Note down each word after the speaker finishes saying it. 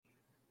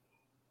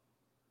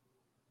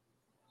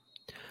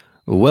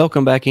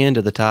Welcome back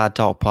into the Tide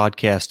Talk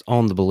podcast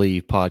on the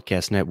Believe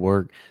Podcast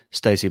Network.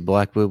 Stacy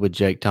Blackwood with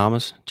Jake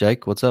Thomas.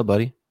 Jake, what's up,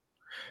 buddy?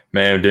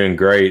 Man, I'm doing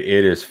great.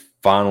 It is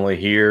finally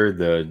here.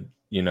 The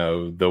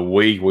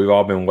week we've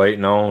all been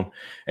waiting on,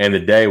 and the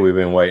day we've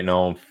been waiting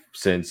on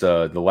since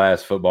the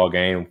last football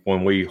game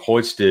when we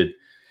hoisted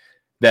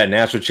that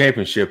national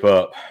championship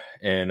up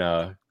and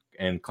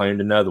claimed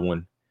another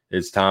one.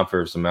 It's time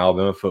for some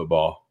Alabama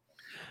football.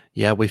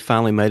 Yeah, we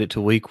finally made it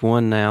to week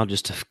one now,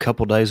 just a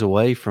couple days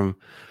away from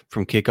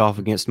kickoff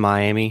against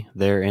Miami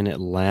there in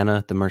Atlanta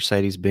at the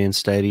Mercedes-Benz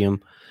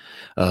Stadium.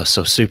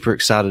 So super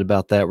excited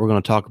about that. We're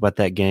going to talk about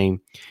that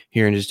game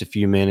here in just a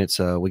few minutes.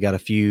 We got a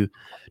few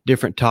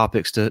different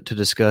topics to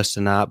discuss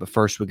tonight, but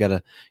first we got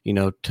to,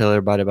 tell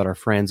everybody about our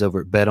friends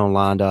over at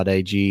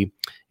betonline.ag.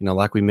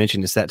 Like we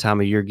mentioned, it's that time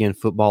of year again.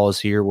 Football is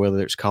here,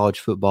 whether it's college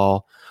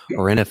football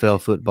or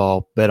NFL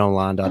football.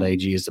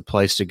 Betonline.ag is the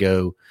place to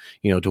go,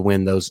 to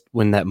win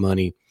that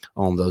money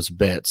on those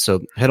bets.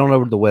 So head on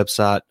over to the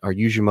website or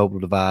use your mobile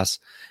device.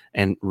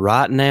 And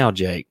right now,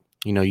 Jake,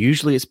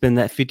 usually it's been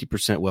that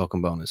 50%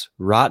 welcome bonus.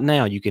 Right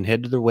now, you can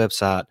head to their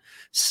website,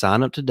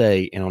 sign up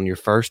today, and on your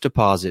first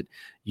deposit,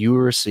 you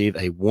will receive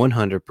a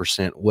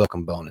 100%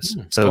 welcome bonus.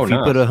 So if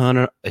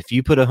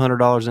you put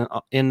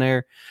 $100 in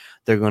there,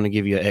 they're going to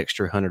give you an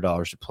extra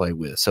 $100 to play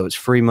with. So it's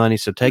free money.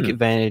 So take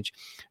advantage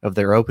of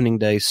their opening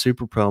day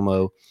super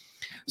promo.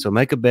 So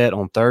make a bet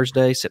on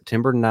Thursday,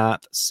 September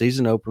 9th,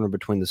 season opener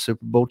between the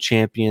Super Bowl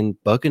champion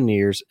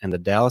Buccaneers and the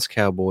Dallas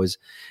Cowboys.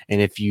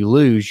 And if you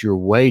lose, your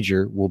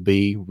wager will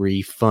be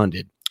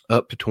refunded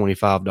up to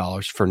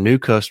 $25 for new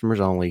customers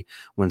only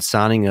when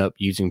signing up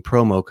using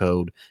promo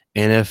code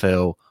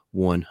NFL100.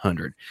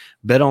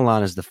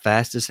 BetOnline is the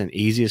fastest and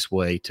easiest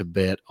way to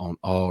bet on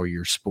all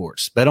your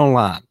sports.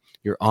 BetOnline,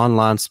 your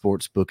online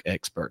sportsbook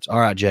experts. All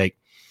right, Jake,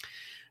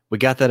 we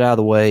got that out of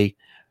the way.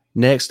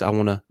 Next,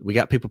 we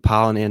got people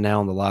piling in now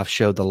on the live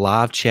show. The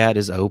live chat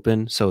is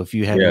open. So if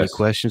you have any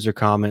questions or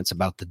comments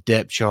about the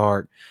depth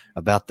chart,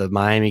 about the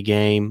Miami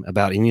game,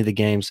 about any of the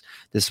games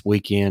this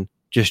weekend,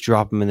 just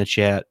drop them in the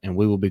chat and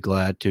we will be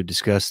glad to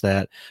discuss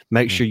that.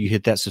 Make sure you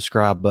hit that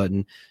subscribe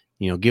button.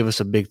 Give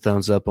us a big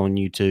thumbs up on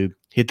YouTube.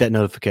 Hit that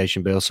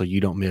notification bell so you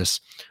don't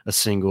miss a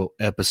single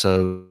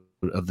episode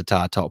of the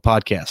Tide Talk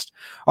podcast.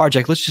 All right,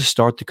 Jake, let's just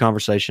start the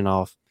conversation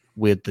off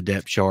with the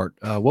depth chart.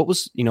 What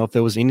was, if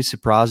there was any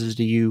surprises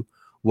to you,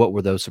 what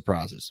were those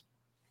surprises?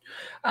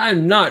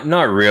 I'm not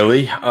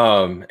really.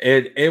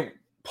 It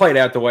played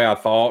out the way I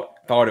thought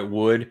it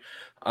would.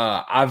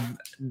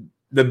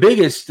 The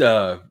biggest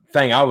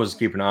thing I was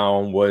keeping an eye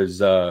on was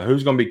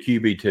who's going to be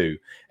QB2,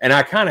 and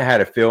I kind of had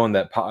a feeling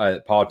that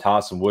Paul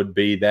Tyson would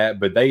be that,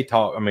 but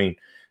Jalen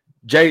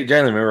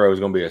Milroe is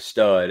going to be a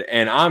stud,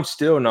 and I'm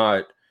still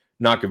not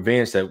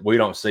convinced that we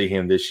don't see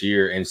him this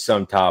year in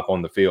some type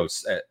on the field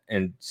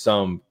in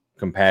some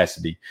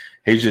capacity.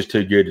 He's just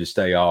too good to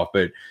stay off.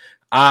 But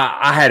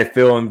I had a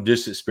feeling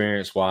just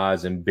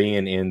experience-wise and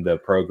being in the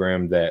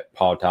program that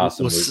Paul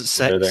Tyson was.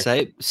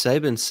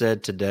 Saban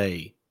said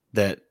today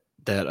that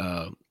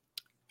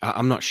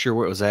I'm not sure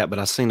where it was at, but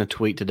I seen a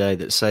tweet today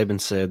that Saban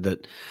said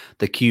that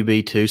the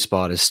QB2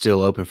 spot is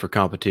still open for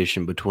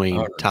competition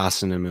between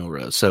Tyson and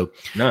Milroe. So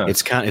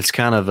it's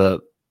kind of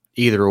a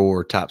either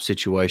or type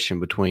situation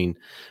between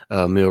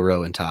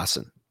Milroe and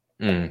Tyson.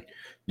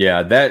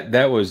 Yeah,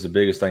 that was the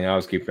biggest thing I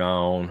was keeping an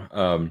eye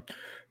on.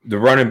 The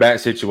running back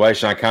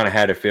situation, I kind of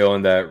had a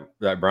feeling that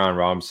Brian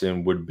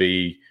Robinson would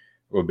be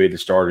the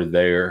starter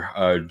there.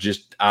 I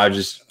just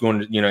going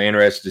to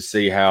interested to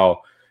see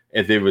how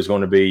if it was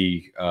going to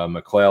be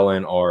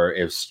McClellan or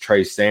if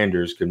Trey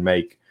Sanders could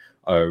make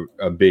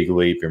a big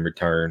leap in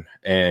return.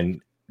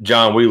 And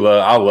John,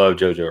 I love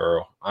JoJo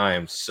Earl. I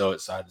am so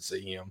excited to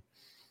see him.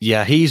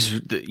 Yeah,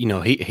 he's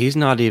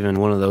not even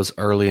one of those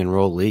early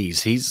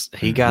enrollees.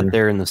 He got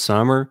there in the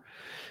summer,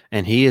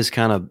 and he has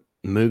kind of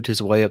moved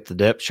his way up the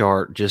depth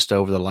chart just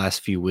over the last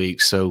few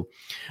weeks. So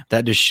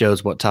that just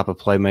shows what type of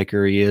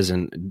playmaker he is.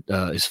 And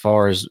as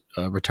far as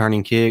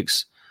returning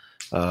kicks,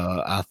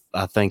 I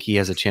think he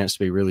has a chance to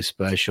be really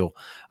special.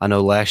 I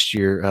know last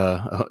year,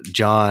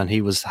 John,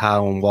 he was high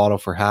on Waddle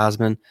for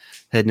Heisman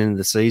heading into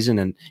the season,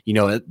 and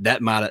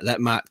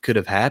that could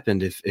have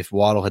happened if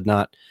Waddle had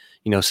not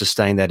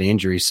sustain that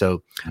injury.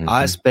 So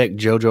I expect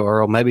JoJo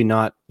Earl, maybe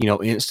not,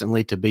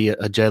 instantly to be a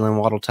Jalen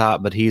Waddle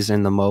type, but he's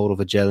in the mold of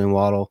a Jalen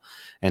Waddle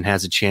and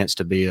has a chance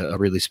to be a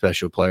really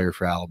special player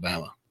for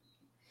Alabama.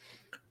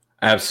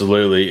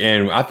 Absolutely.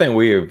 And I think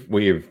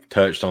we have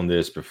touched on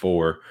this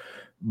before,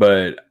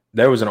 but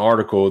there was an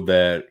article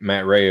that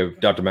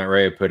Dr. Matt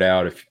Ray put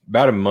out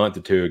about a month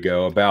or two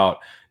ago about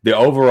the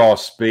overall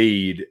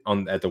speed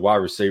at the wide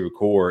receiver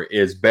core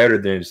is better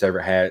than it ever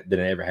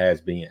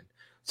has been.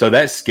 So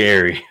that's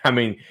scary. I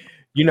mean,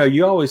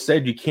 you always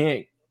said you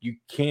can't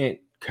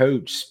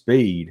coach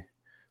speed,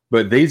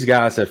 but these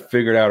guys have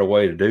figured out a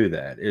way to do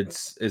that.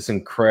 It's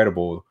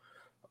incredible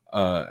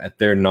at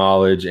their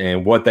knowledge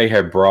and what they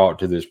have brought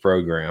to this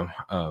program.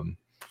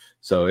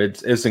 So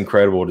it's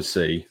incredible to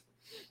see.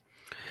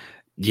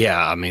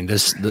 Yeah, I mean,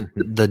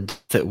 the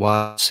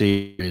wide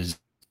receiver is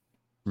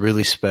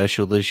really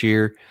special this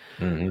year.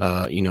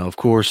 Of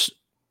course,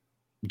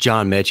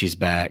 John Mechie's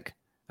back.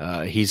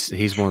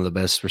 He's one of the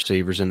best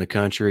receivers in the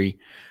country.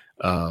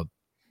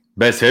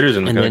 Best hitters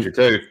in the country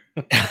too.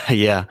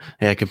 Yeah,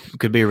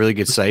 could be a really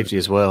good safety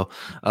as well.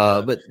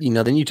 But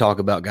then you talk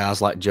about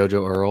guys like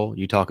JoJo Earl.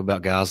 You talk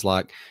about guys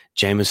like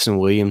Jameson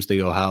Williams,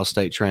 the Ohio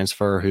State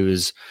transfer, who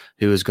is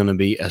going to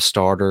be a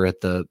starter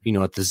at the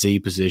Z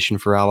position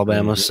for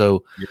Alabama.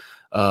 So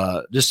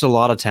just a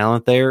lot of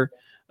talent there.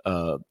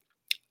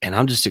 And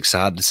I'm just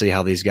excited to see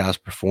how these guys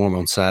perform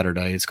on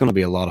Saturday. It's going to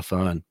be a lot of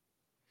fun.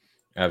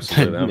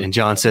 Absolutely. And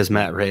John says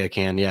Matt Rhea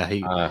can.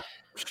 Yeah,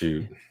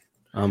 shoot.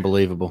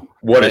 Unbelievable.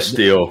 What a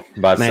steal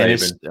by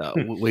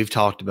Saban. We've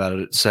talked about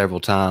it several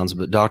times,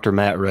 but Dr.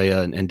 Matt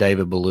Rhea and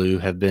David Ballou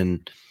have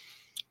been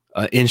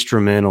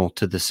instrumental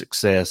to the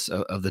success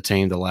of the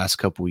team the last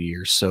couple of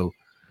years. So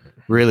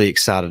really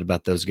excited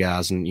about those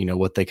guys and,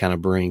 what they kind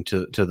of bring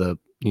to the,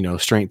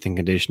 strength and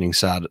conditioning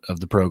side of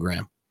the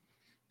program.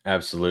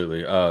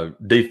 Absolutely.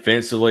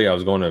 Defensively, I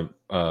was going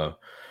to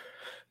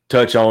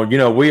touch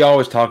on, we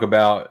always talk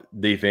about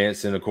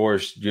defense, and of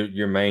course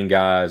your main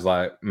guys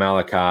like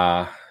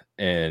Malachi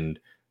and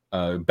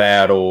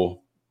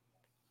Battle,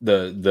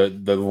 the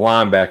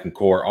linebacking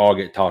core all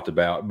get talked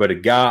about. But a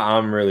guy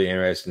I'm really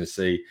interested to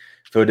see,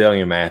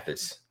 Phidalian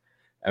Mathis.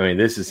 I mean,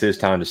 this is his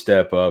time to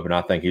step up, and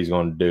I think he's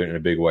going to do it in a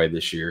big way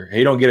this year.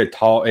 He don't get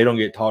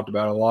talked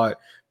about a lot,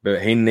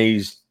 but he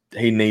needs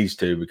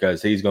to,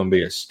 because he's going to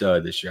be a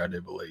stud this year, I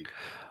do believe.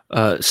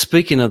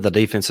 Speaking of the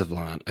defensive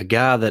line, a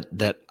guy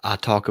that I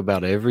talk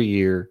about every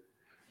year,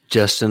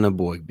 Justin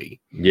Eboigbe.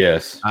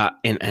 Yes.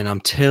 And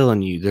I'm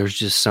telling you, there's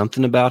just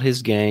something about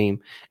his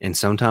game, and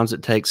sometimes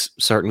it takes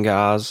certain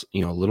guys, a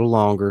little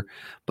longer,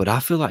 but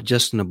I feel like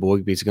Justin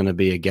Eboigbe is going to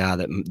be a guy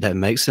that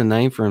makes a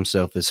name for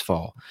himself this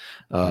fall.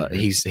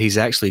 He's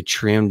actually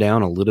trimmed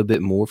down a little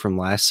bit more from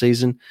last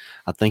season.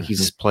 I think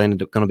he's going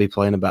to be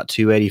playing about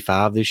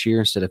 285 this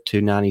year instead of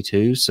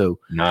 292. So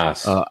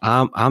nice.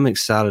 I'm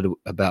excited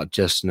about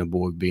Justin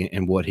Eboigbe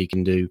and what he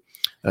can do.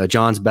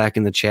 John's back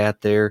in the chat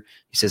there.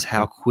 He says,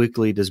 how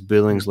quickly does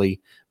Billingsley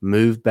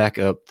move back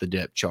up the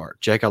depth chart?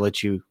 Jake, I'll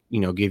let you,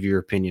 give your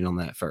opinion on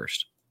that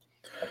first.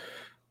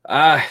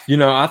 I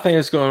think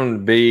it's going to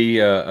be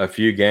a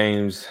few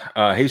games.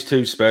 He's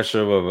too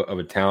special of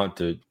a talent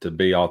to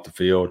be off the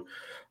field.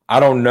 I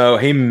don't know.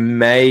 I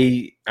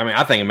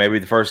think it may be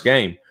the first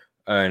game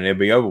and it'll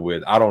be over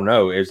with. I don't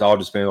know. It's all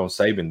depends on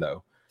Saban,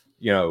 though.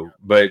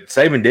 But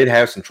Saban did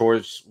have some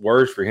choice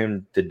words for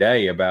him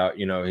today about,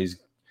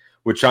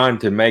 we're trying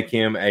to make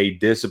him a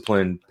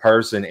disciplined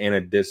person and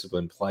a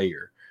disciplined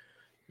player,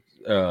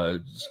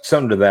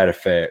 something to that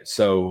effect.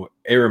 So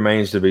it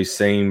remains to be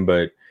seen,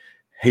 but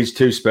he's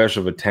too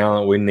special of a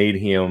talent. We need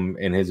him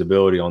and his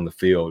ability on the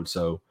field.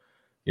 So,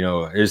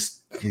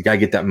 he's got to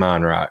get that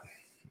mind right.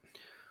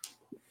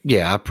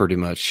 Yeah, I pretty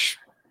much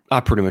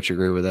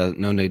agree with that.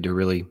 No need to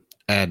really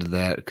add to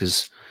that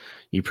because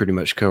you pretty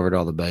much covered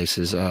all the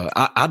bases.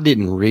 I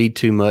didn't read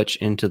too much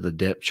into the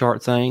depth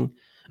chart thing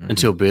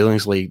until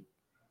Billingsley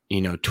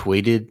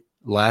tweeted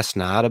last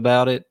night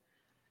about it.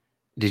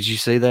 Did you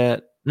see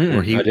that?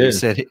 Or he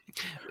said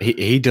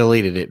he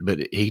deleted it, but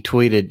he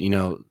tweeted,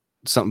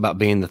 something about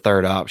being the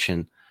third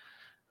option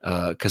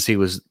because he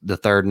was the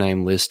third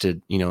name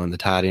listed, in the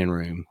tight end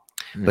room.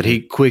 But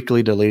he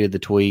quickly deleted the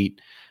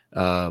tweet.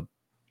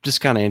 Just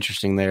kind of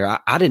interesting there.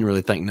 I didn't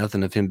really think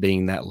nothing of him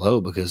being that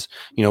low because,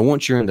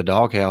 once you're in the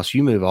doghouse,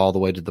 you move all the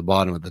way to the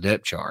bottom of the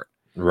depth chart.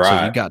 Right.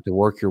 So you got to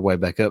work your way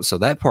back up. So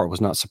that part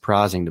was not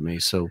surprising to me.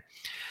 So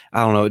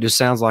I don't know. It just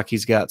sounds like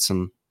he's got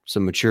some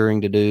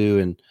maturing to do,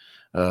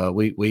 and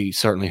we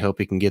certainly hope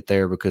he can get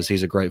there because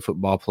he's a great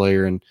football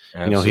player, and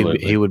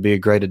he would be a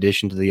great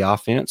addition to the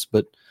offense.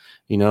 But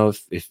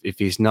if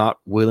he's not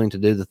willing to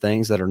do the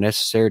things that are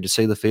necessary to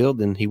see the field,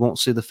 then he won't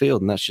see the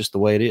field, and that's just the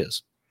way it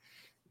is.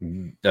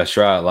 That's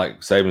right.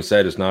 Like Saban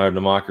said, it's not a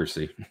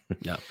democracy.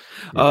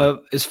 No.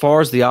 As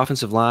far as the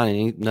offensive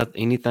line,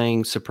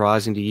 anything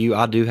surprising to you?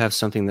 I do have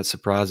something that's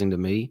surprising to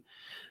me.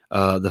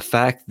 The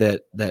fact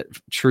that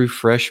true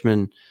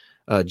freshman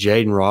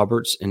Jaden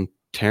Roberts and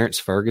Terrence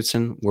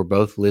Ferguson were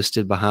both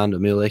listed behind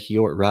Emil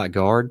Ekiyor at right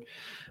guard.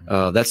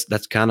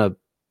 That's kind of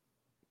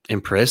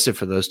impressive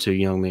for those two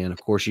young men.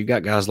 Of course, you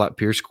got guys like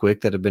Pierce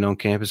Quick that have been on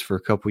campus for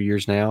a couple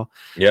years now.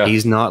 Yeah,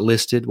 he's not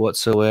listed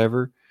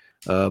whatsoever.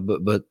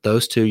 But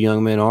those two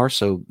young men are.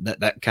 So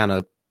that kind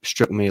of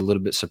struck me a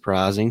little bit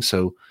surprising.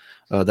 So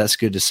that's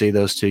good to see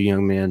those two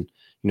young men,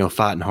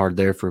 fighting hard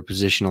there for a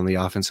position on the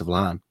offensive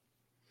line.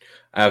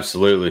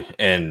 Absolutely.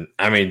 And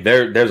I mean,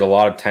 there's a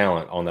lot of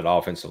talent on that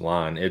offensive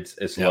line. It's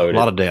loaded. A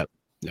lot of depth.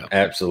 Yeah,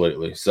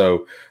 absolutely.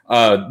 So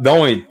the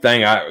only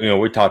thing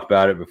we talked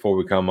about it before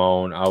we come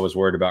on, I was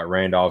worried about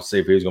Randolph, see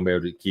if he was going to be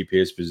able to keep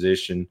his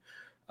position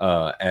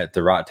at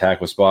the right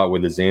tackle spot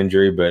with his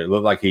injury, but it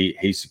looked like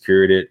he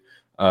secured it.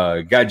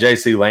 Got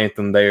JC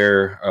Latham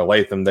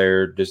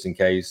there just in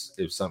case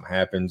if something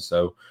happens.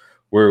 So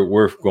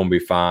we're going to be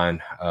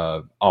fine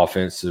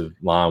offensive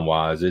line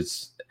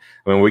wise.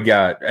 We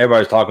got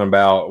everybody's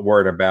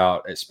worried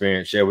about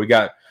experience. Yeah, we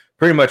got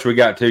pretty much we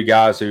got two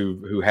guys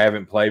who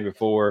haven't played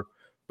before,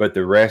 but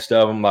the rest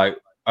of them, like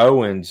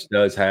Owens,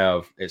 does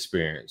have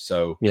experience.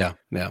 So yeah.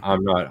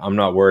 I'm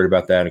not worried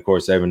about that. And of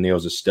course, Evan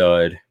Neal's a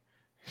stud,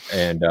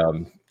 and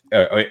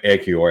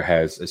Ekiyor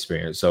has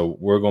experience, so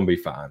we're going to be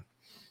fine.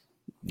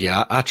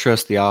 Yeah, I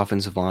trust the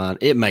offensive line.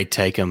 It may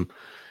take them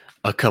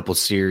a couple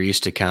series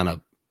to kind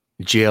of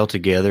gel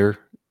together,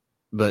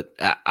 but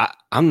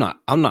I'm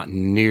not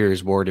near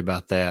as worried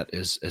about that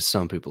as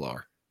some people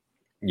are.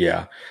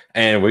 Yeah,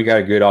 and we got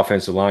a good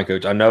offensive line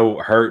coach. I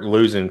know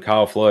losing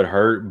Kyle Flood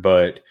hurt,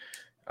 but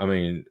I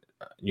mean,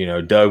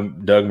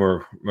 Doug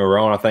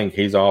Marrone, I think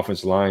he's the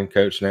offensive line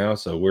coach now,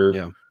 so we're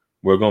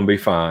going to be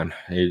fine.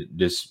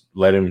 Just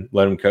let him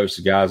coach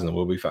the guys, and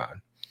we'll be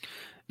fine.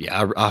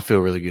 Yeah, I feel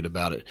really good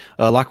about it.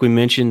 Like we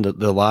mentioned,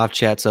 the live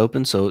chat's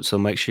open, so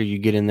make sure you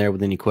get in there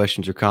with any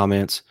questions or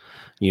comments,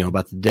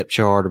 about the depth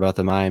chart, about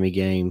the Miami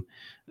game.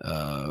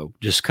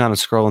 Just kind of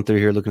scrolling through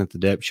here, looking at the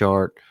depth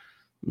chart.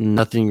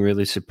 Nothing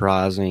really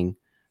surprising.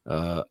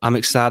 I'm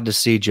excited to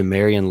see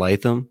Jamarian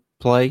Latham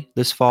play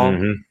this fall,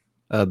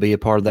 be a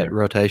part of that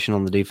rotation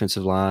on the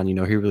defensive line. He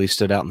really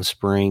stood out in the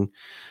spring.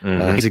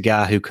 He's a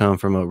guy who come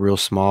from a real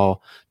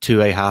small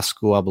 2A high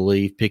school, I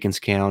believe, Pickens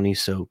County,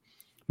 so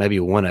maybe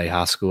a 1A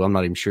high school. I'm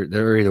not even sure.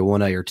 They're either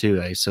 1A or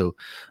 2A. So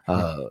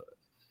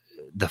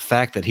the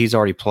fact that he's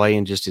already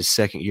playing just his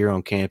second year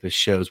on campus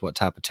shows what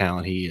type of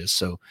talent he is.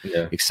 So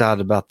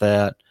excited about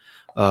that.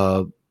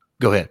 Go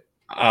ahead.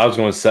 I was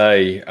going to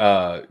say,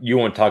 you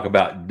want to talk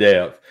about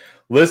depth.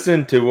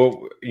 Listen to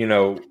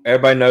what,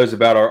 everybody knows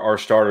about our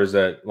starters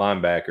at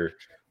linebacker.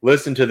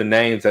 Listen to the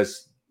names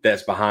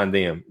that's behind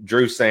them.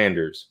 Drew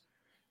Sanders,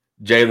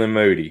 Jalen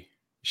Moody,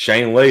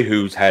 Shane Lee,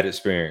 who's had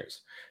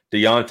experience,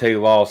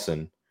 Deontay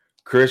Lawson,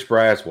 Chris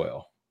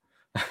Braswell.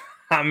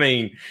 I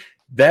mean,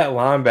 that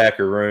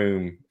linebacker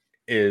room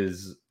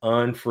is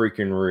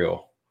unfreaking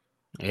real.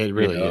 It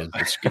really is.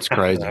 It's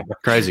crazy.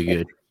 Crazy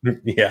good.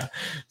 Yeah.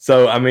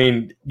 So, I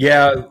mean,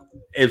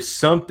 if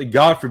something,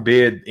 God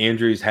forbid,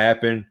 injuries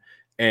happen,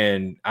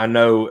 and I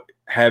know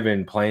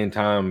having playing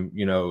time,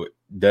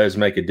 does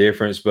make a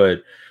difference,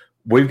 but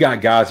we've got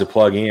guys to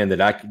plug in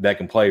that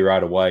can play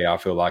right away. I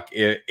feel like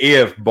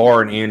if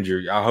barring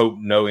injury, I hope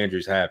no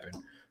injuries happen,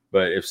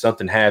 but if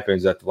something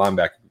happens at the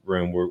linebacker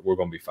room, we're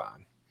going to be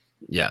fine.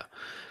 Yeah.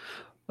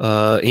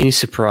 Any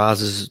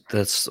surprises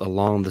that's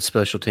along the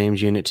special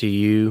teams unit to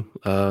you?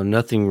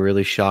 Nothing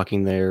really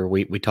shocking there.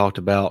 We talked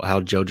about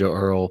how JoJo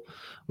Earl,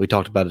 we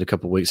talked about it a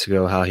couple of weeks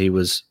ago, how he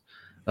was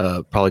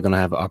probably going to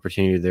have an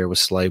opportunity there with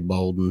Slade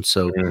Bolden.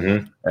 So,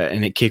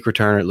 and at kick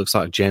returner, it looks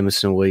like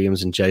Jamison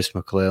Williams and Jace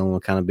McClellan will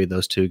kind of be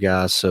those two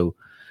guys. So,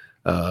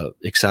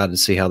 excited to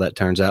see how that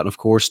turns out. And of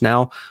course,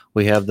 now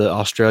we have the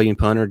Australian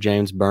punter,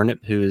 James Burnett,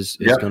 who is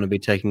going to be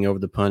taking over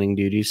the punting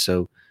duties.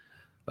 So,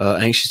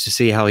 anxious to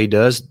see how he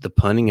does. The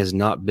punting has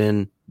not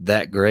been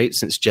that great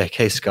since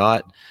J.K.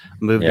 Scott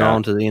moved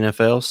on to the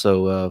NFL.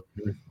 So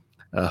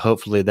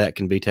hopefully that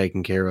can be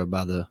taken care of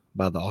by the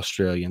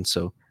Australians.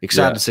 So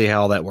excited to see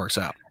how all that works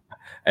out.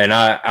 And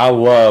I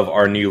love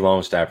our new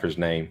Lone Staffer's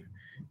name,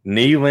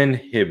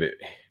 Neelan Hibbett.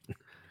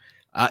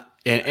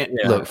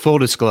 Look, full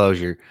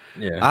disclosure,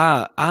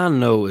 I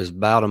know is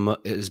about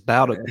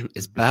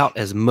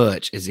as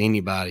much as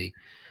anybody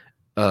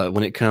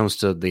when it comes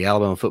to the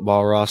Alabama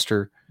football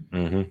roster.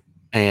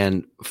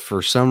 And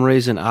for some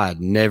reason, I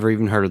had never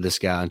even heard of this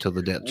guy until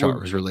the depth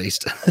chart was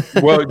released.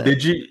 Well,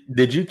 did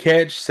you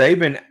catch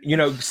Saban?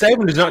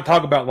 Saban does not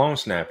talk about long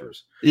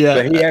snappers. Yeah,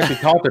 but he actually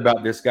talked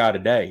about this guy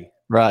today.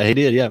 Right, he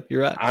did. Yeah,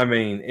 you're right. I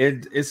mean,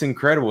 it's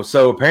incredible.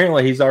 So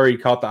apparently, he's already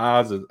caught the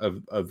eyes of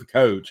the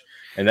coach,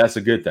 and that's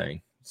a good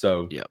thing.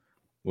 So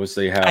we'll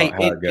see how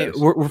it goes.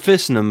 We're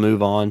fixing to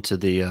move on to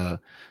the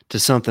to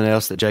something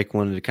else that Jake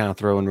wanted to kind of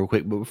throw in real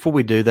quick. But before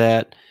we do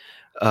that,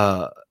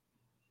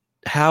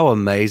 how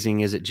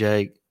amazing is it,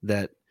 Jake,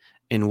 that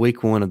in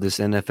week 1 of this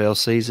NFL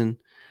season,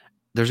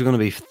 there's going to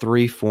be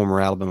 3 former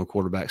Alabama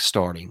quarterbacks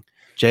starting.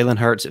 Jalen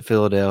Hurts at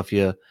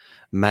Philadelphia,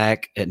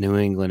 Mac at New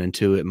England, and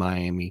Tua at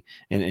Miami.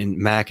 And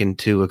Mac and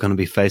Tua are going to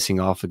be facing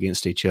off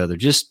against each other.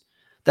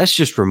 That's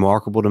just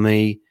remarkable to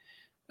me.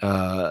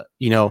 I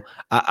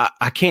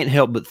can't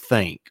help but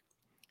think,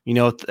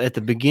 at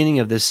the beginning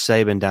of this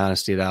Saban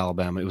dynasty at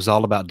Alabama, it was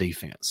all about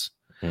defense.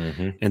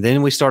 And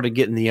then we started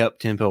getting the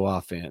up-tempo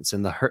offense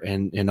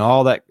and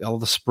all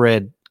the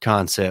spread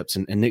concepts.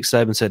 And Nick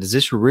Saban said, "Is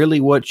this really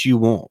what you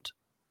want?"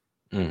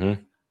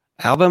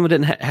 Alabama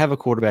didn't have a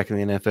quarterback in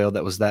the NFL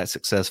that was that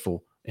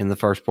successful in the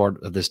first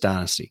part of this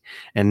dynasty.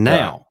 And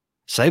now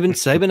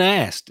Saban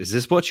asked, "Is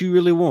this what you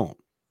really want?"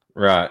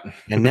 Right.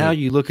 And now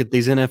you look at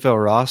these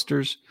NFL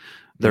rosters;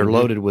 they're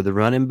loaded with the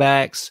running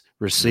backs,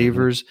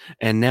 receivers,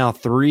 and now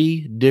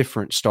 3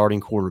 different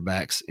starting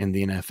quarterbacks in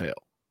the NFL.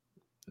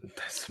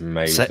 That's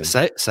amazing.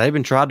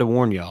 Saban tried to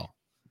warn y'all.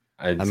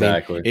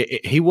 Exactly. I mean,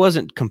 he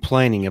wasn't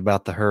complaining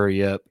about the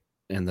hurry up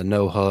and the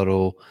no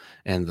huddle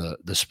and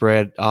the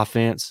spread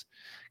offense,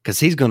 because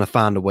he's going to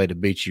find a way to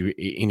beat you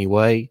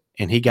anyway.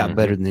 And he got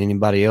better than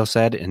anybody else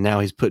at it. And now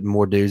he's putting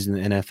more dudes in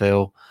the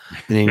NFL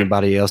than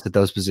anybody else at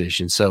those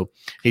positions. So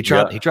he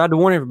tried to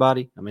warn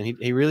everybody. I mean,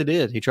 he really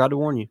did. He tried to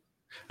warn you.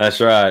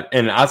 That's right.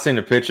 And I seen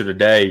a picture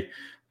today.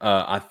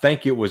 I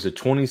think it was a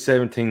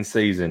 2017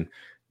 season.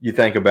 You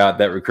think about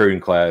that recruiting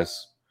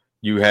class.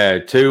 You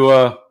had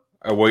Tua,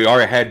 or we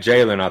already had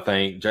Jalen, I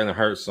think, Jalen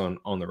Hurts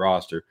on the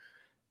roster.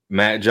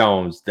 Matt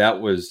Jones,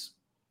 that was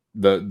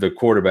the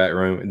quarterback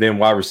room. And then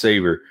wide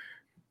receiver,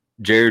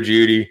 Jerry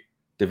Jeudy,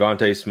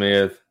 Devontae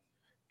Smith,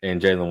 and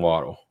Jalen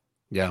Waddle.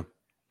 Yeah.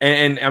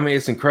 And I mean,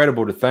 it's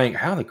incredible to think,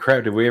 how the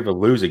crap did we ever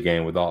lose a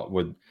game with all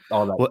that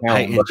talent?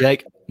 Hey, and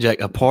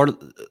Jake, a part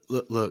of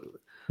look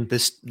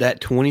that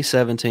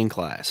 2017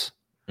 class.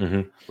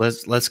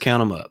 Let's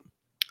count them up.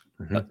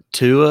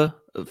 Tua,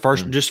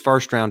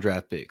 first round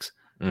draft picks.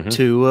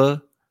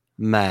 Tua,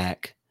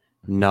 Mac,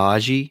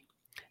 Najee,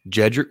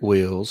 Jedrick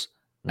Wills,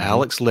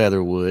 Alex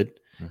Leatherwood,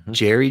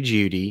 Jerry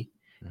Jeudy,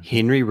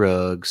 Henry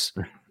Ruggs,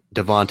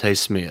 Devontae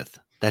Smith.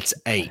 That's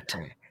 8.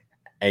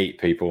 8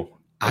 people.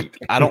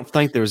 I don't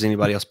think there was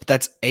anybody else, but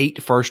that's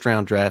 8 first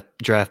round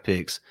draft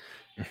picks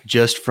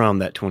just from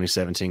that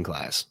 2017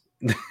 class.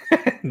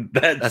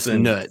 That's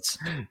nuts.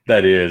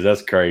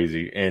 That's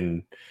crazy.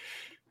 And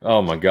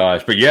oh my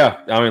gosh. But yeah,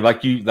 I mean,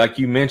 like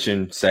you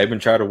mentioned, Saban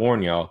tried to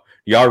warn y'all.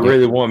 Y'all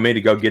really want me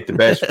to go get the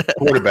best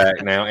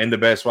quarterback now and the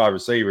best wide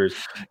receivers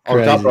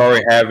on top of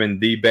already having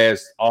the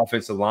best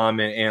offensive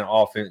linemen and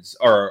offense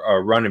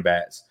or running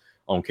backs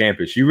on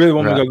campus. You really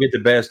want me to go get the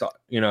best,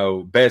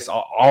 best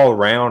all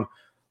around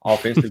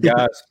offensive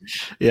guys?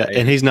 Yeah,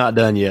 and he's not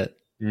done yet.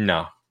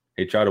 No,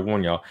 he tried to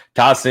warn y'all.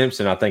 Ty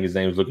Simpson, I think his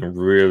name is looking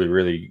really,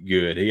 really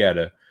good. He had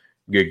a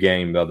good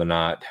game the other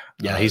night.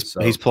 Yeah,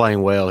 he's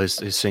playing well his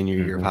senior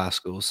year of high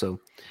school. So,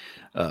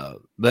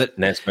 but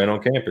and that's been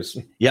on campus.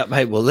 Yep.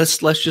 Hey, well, let's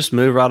just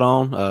move right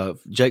on.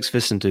 Jake's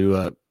fixing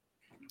to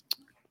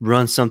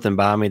run something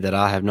by me that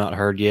I have not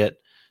heard yet.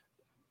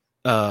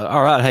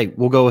 All right. Hey,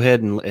 we'll go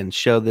ahead and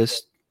show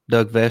this.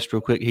 Doug Vest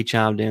real quick. He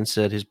chimed in,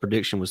 said his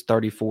prediction was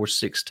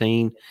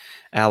 34-16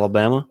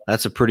 Alabama.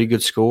 That's a pretty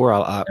good score.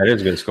 That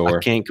is a good score.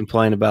 I can't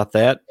complain about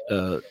that.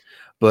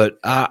 But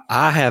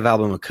I have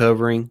Alabama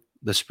covering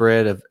the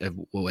spread of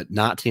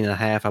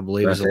 19.5, I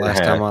believe, is the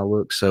last time I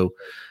looked. So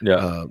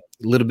a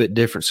little bit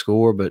different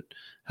score, but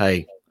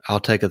hey,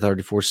 I'll take a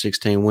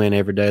 34-16 win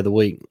every day of the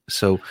week.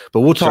 So, but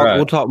we'll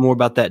talk more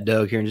about that,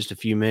 Doug, here in just a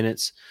few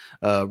minutes.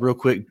 Real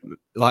quick,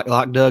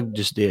 like Doug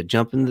just did,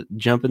 jump in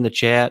the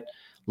chat.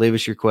 Leave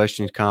us your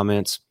questions,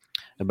 comments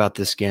about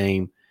this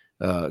game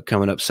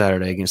coming up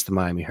Saturday against the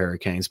Miami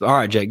Hurricanes. But all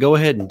right, Jake, go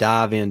ahead and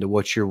dive into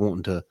what you're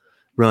wanting to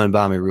run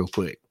by me real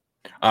quick.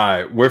 All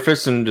right, we're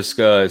fixing to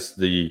discuss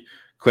the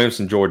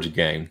Clemson-Georgia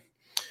game.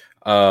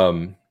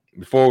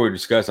 Before we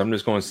discuss, I'm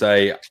just going to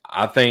say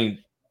I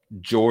think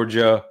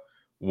Georgia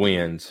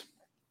wins.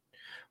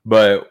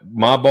 But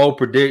my bold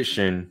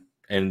prediction,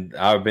 and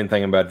I've been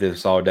thinking about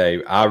this all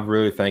day, I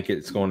really think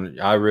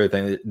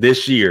that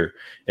this year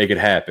it could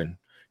happen.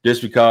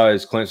 Just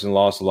because Clemson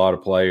lost a lot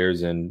of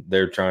players and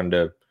they're trying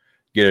to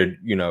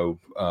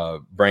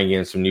bring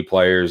in some new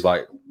players.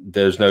 Like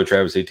there's no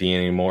Travis Etienne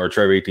anymore.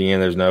 Trevor Etienne,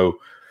 there's no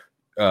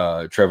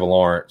Trevor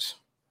Lawrence.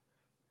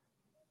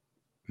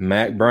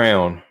 Mac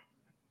Brown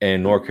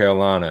and North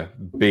Carolina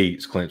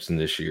beats Clemson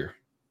this year.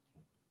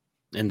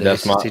 In the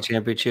SEC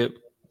championship?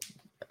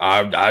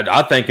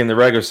 I think in the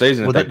regular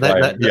season. Well,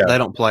 they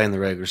don't play in the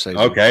regular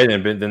season. Okay,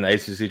 then the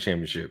ACC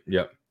championship.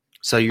 Yep.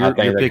 So you're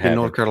picking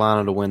North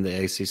Carolina to win the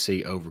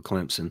ACC over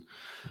Clemson.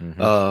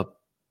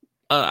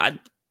 I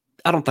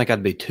don't think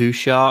I'd be too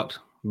shocked,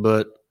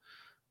 but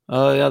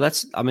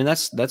that's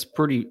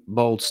pretty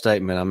bold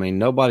statement. I mean,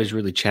 nobody's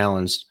really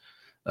challenged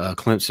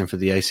Clemson for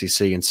the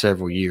ACC in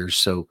several years,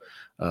 so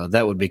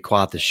that would be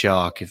quite the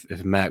shock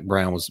if Mac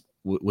Brown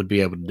would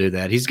be able to do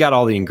that. He's got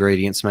all the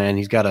ingredients, man.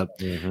 He's got a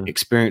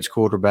experienced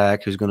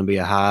quarterback who's going to be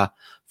a high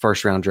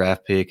first round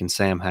draft pick, and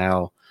Sam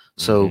Howell.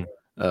 So.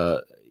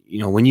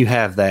 When you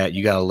have that,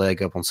 you got a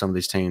leg up on some of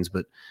these teams.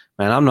 But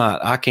man,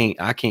 I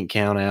can't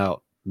count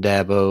out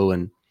Dabo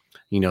and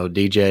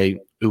DJ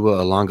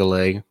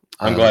Uiagalelei.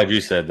 I'm glad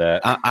you said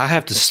that. I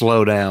have to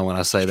slow down when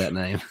I say that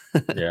name.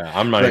 Yeah,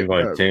 I'm not even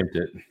going to attempt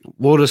it.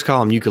 We'll just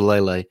call him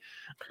Ukulele.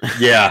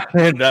 Yeah,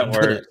 that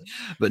works.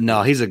 But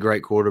no, he's a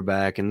great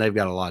quarterback, and they've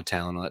got a lot of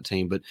talent on that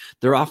team. But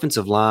their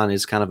offensive line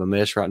is kind of a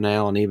mess right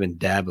now, and even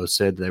Dabo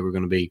said they were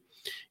going to be,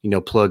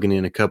 plugging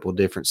in a couple of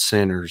different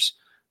centers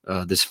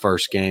this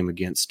first game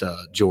against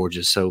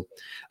Georgia. So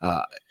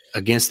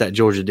against that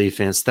Georgia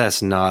defense,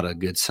 that's not a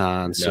good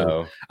sign.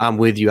 So I'm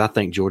with you. I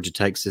think Georgia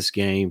takes this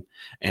game,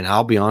 and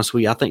I'll be honest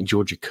with you, I think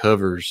Georgia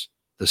covers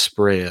the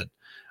spread.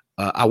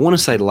 I want to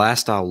say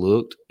last I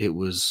looked, it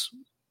was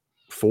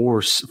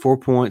 4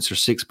 points or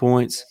 6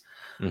 points.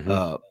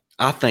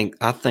 I think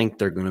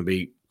they're going to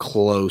be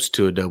close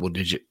to a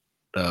double-digit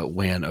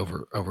win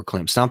over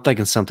Clemson. I'm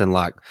thinking something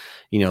like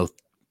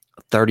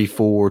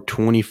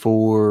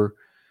 34-24.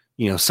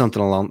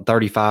 Something along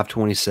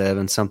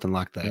 35-27, something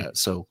like that.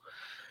 So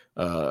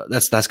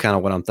that's kind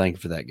of what I'm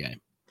thinking for that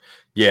game.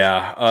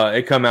 Yeah,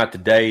 it come out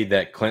today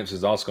that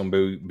Clemson's also going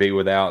to be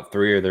without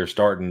three of their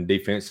starting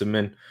defensive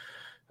men.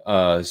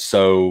 That's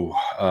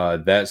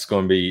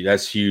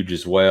huge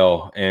as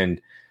well.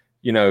 And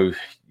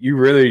you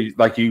really,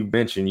 like you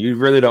mentioned, you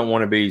really don't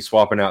want to be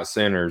swapping out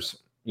centers.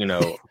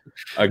 Not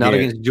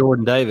against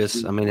Jordan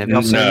Davis. I mean, have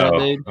y'all seen that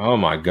dude? Oh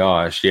my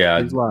gosh,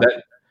 yeah, he's like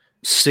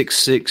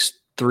 6'6",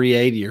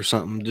 380 or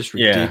something, just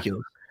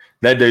ridiculous.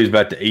 Yeah, that dude's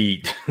about to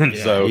eat. Yeah,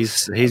 so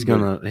he's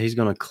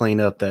gonna clean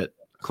up that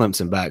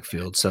Clemson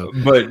backfield. So,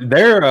 but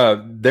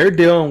they're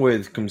dealing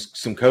with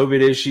some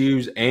COVID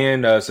issues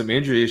and some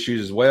injury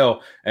issues as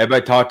well.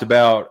 Everybody talked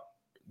about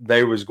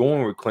they was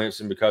going with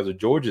Clemson because of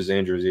Georgia's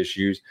injuries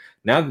issues.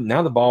 Now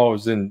the ball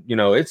is in.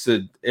 It's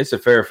a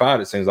fair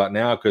fight. It seems like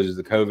now because of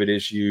the COVID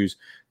issues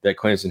that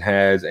Clemson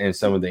has and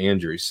some of the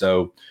injuries.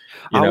 So,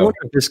 I wonder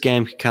if this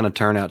game could kind of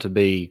turn out to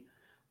be,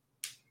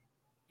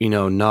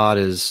 not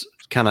as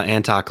kind of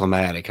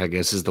anticlimactic, I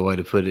guess is the way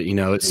to put it.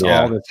 It's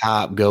all the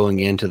hype going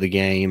into the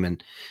game,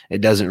 and it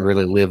doesn't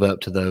really live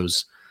up to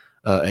those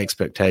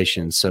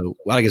expectations. So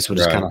I guess we'll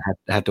just kind of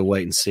have to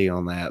wait and see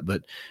on that.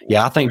 But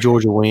yeah, I think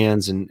Georgia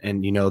wins, and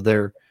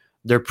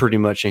they're pretty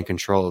much in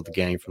control of the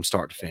game from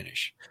start to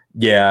finish.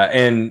 Yeah,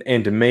 and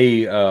to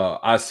me,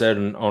 I said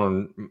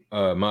on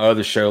my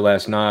other show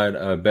last night,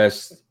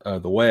 Best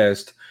the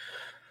West.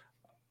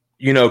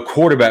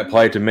 Quarterback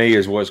play to me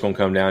is what it's going to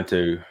come down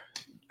to.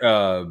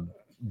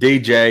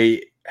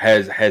 DJ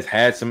has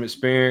had some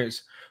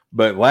experience,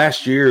 but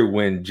last year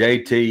when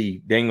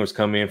JT Daniels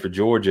come in for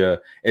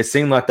Georgia, it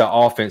seemed like the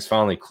offense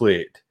finally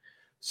clicked.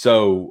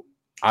 So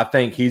I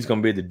think he's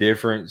going to be the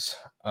difference,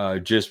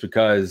 just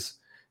because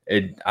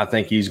I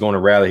think he's going to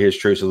rally his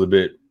troops a little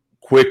bit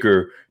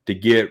quicker to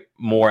get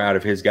more out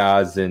of his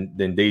guys than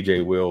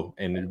DJ will,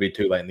 and it'll be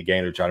too late in the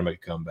game to try to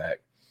make a comeback.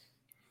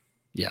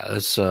 Yeah,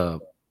 that's going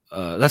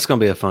to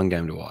be a fun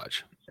game to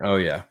watch. Oh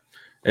yeah.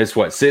 It's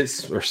what,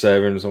 6 or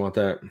 7 or something like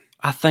that.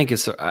 I think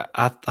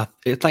I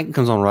think it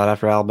comes on right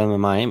after Alabama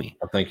and Miami.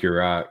 I think you're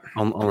right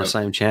on the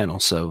same channel.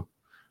 So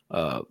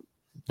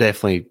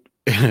definitely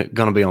going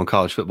to be on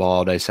college football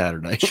all day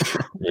Saturday.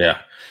 Yeah,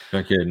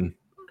 no kidding.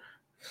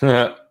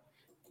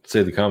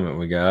 See the comment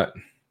we got.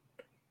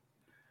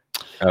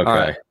 Okay, all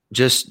right.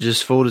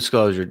 Just full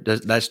disclosure.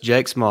 That's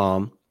Jake's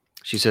mom.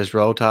 She says,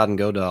 "Roll Tide and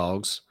go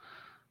Dogs."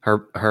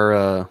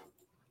 Her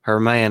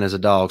man is a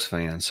Dogs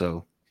fan,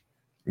 so.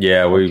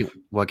 Yeah,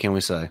 what can we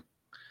say?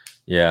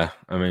 Yeah,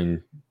 I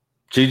mean,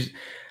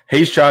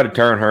 he's tried to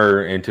turn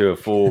her into a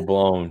full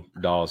blown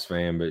Dogs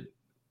fan, but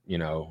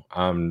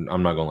I'm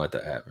not gonna let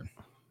that happen.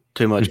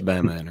 Too much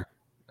Bama in her.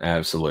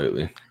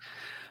 Absolutely.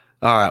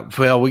 All right.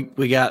 Well,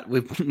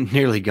 we've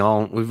nearly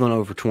gone. We've gone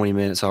over 20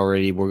 minutes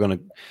already. We're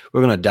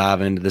gonna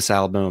dive into this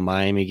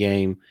Alabama-Miami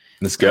game.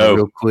 Let's go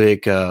real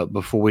quick.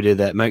 Before we do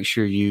that, make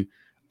sure you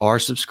are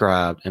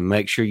subscribed and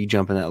make sure you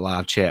jump in that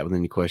live chat with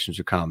any questions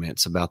or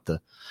comments about the.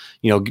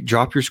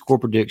 Drop your score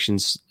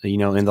predictions,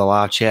 in the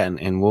live chat,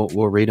 and we'll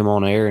read them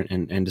on air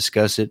and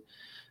discuss it.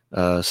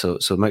 So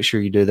make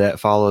sure you do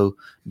that. Follow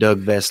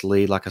Doug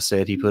Vesely. Like I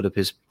said, he put up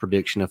his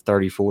prediction of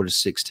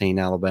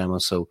 34-16 Alabama.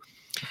 So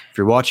if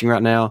you're watching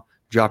right now,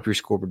 drop your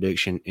score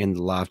prediction in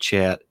the live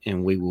chat,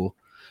 and we will,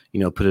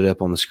 put it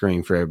up on the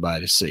screen for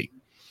everybody to see.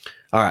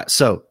 All right.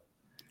 So,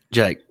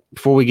 Jake,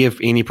 before we give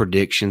any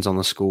predictions on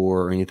the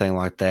score or anything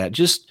like that,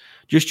 just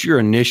your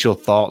initial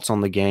thoughts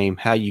on the game,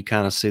 how you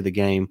kind of see the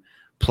game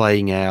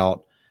playing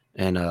out,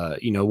 and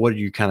what are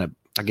your kind of,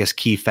 I guess,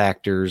 key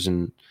factors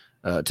and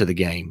to the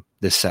game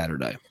this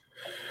Saturday?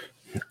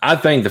 I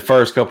think the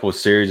first couple of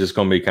series is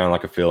going to be kind of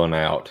like a filling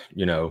out.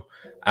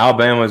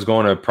 Alabama is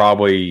going to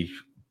probably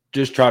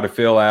just try to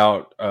fill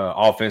out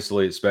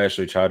offensively,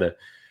 especially try to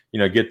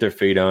get their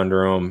feet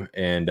under them,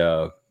 and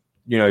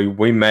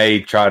we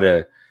may try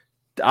to.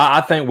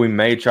 I think we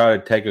may try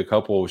to take a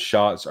couple of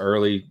shots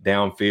early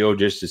downfield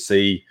just to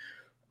see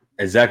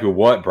exactly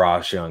what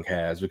Bryce Young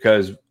has,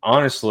 because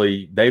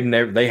honestly,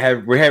 we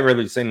haven't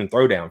really seen him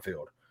throw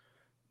downfield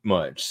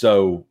much.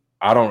 So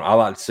I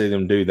like to see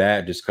them do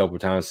that just a couple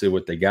of times, see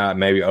what they got,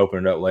 maybe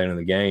open it up later in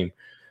the game.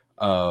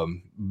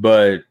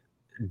 But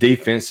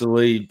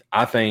defensively,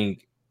 I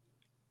think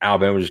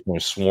Alabama's just going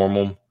to swarm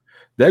them.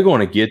 They're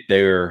going to get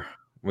there.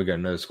 We got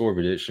another score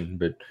prediction,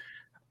 but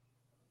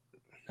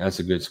that's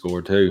a good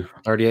score too.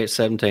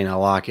 38-17. I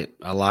like it.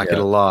 I like it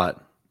a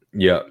lot.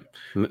 Yep.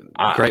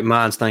 Great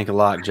minds think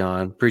alike,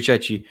 John.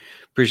 Appreciate you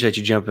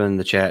jumping in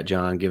the chat,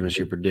 John, giving us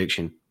your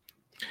prediction.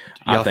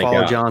 Y'all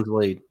follow John's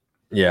lead.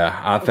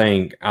 Yeah, I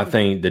think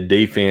the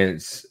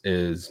defense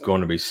is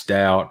going to be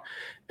stout,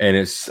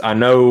 and I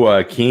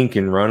know King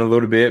can run a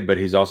little bit, but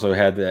he's also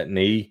had that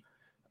knee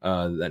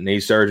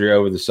surgery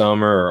over the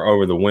summer or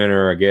over the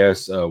winter, I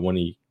guess, when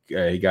he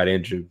got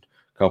injured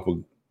a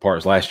couple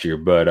parts last year.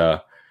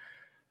 But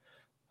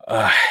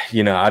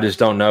I just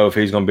don't know if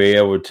he's going to be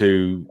able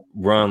to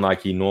run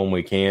like he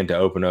normally can to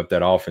open up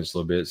that offense a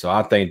little bit. So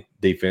I think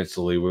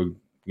defensively we're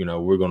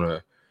going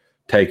to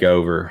take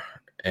over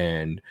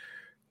and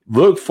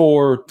look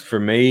for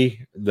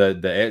me the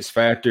X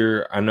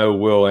factor. I know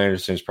Will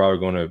Anderson's probably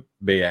going to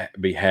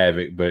be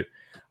havoc, but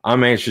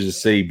I'm anxious to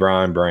see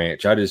Brian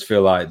Branch. I just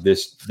feel like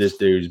this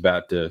dude's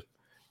about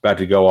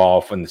to go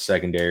off in the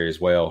secondary as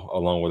well,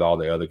 along with all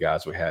the other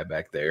guys we had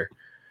back there.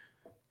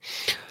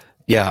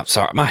 Yeah,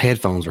 sorry, my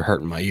headphones were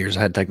hurting my ears.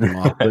 I had to take them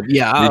off. But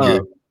yeah,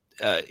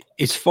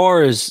 as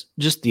far as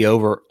just the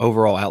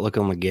overall outlook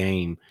on the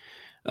game,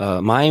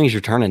 Miami's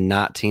returning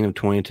 19 of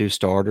 22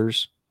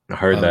 starters. I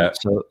heard that.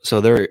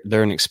 So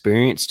they're an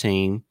experienced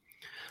team.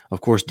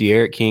 Of course,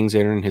 De'Aaron King's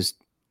entering his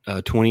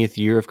 20th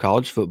year of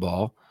college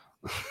football.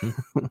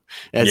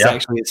 That's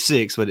actually at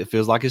 6, but it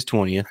feels like his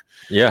 20th.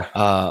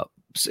 Yeah.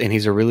 And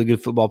he's a really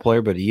good football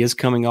player, but he is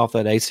coming off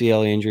that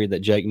ACL injury that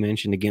Jake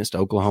mentioned against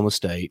Oklahoma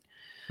State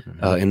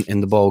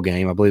in the bowl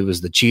game. I believe it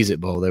was the Cheez-It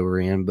Bowl they were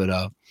in.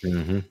 But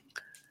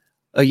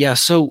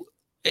so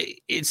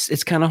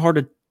it's kind of hard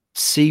to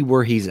see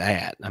where he's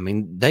at. I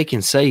mean, they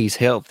can say he's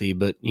healthy,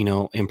 but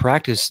in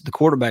practice, the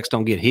quarterbacks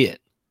don't get hit.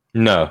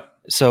 No.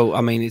 So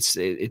I mean,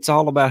 it's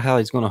all about how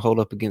he's going to hold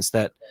up against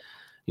that,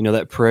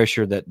 that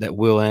pressure that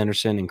Will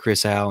Anderson and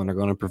Chris Allen are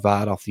going to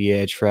provide off the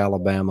edge for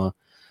Alabama.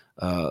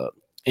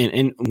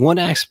 And one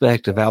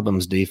aspect of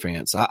Alabama's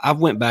defense, I've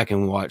went back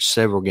and watched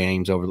several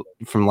games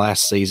from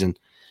last season,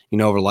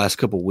 over the last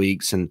couple of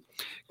weeks, and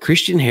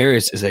Christian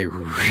Harris is a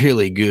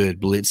really good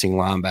blitzing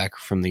linebacker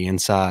from the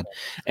inside.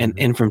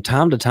 And from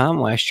time to time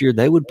last year,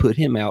 they would put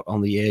him out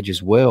on the edge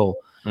as well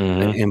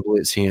and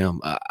blitz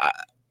him.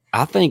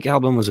 I think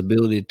Alabama's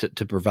ability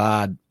to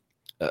provide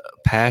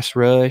pass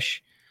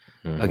rush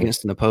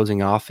against an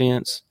opposing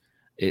offense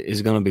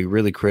is going to be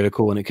really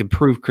critical, and it could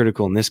prove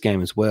critical in this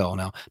game as well.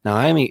 Now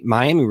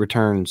Miami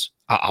returns,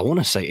 I want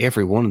to say,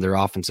 every one of their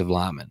offensive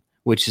linemen,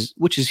 which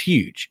is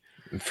huge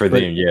for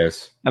them.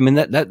 Yes, I mean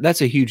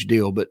that's a huge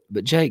deal. But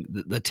Jake,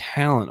 the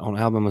talent on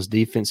Alabama's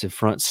defensive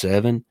front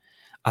seven,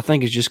 I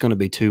think is just going to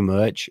be too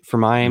much for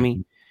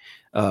Miami.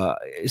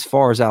 As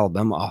far as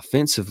Alabama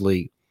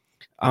offensively,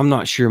 I'm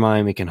not sure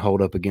Miami can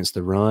hold up against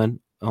the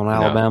run on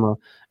Alabama,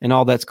 and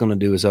all that's going to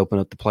do is open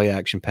up the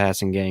play-action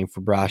passing game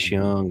for Bryce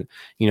Young,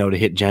 to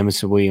hit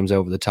Jamison Williams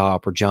over the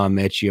top, or John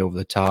Mechie over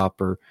the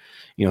top, or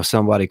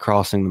somebody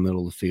crossing the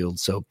middle of the field.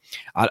 So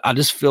I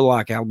just feel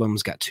like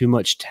Alabama's got too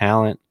much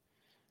talent,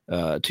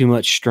 too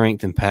much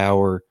strength and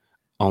power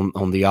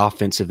on the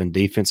offensive and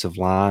defensive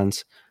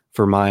lines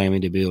for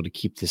Miami to be able to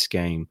keep this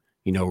game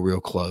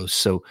real close.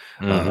 So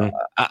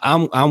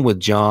I'm with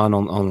John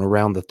on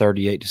around the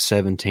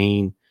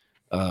 38-17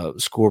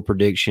 score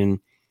prediction.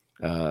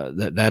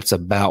 That's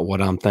about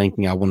what I'm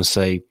thinking. I want to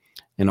say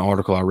in an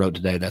article I wrote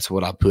today, that's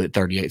what I put,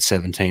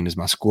 38-17 as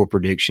my score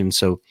prediction.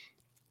 So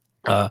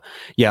I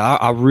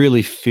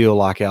really feel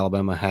like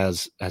Alabama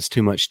has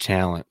too much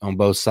talent on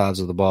both sides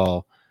of the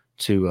ball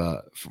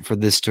for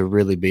this to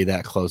really be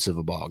that close of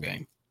a ball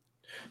game.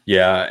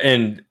 Yeah,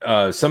 and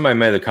somebody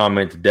made a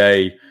comment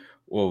today.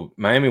 Well,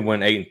 Miami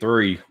went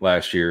 8-3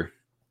 last year.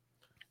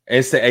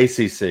 It's the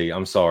ACC.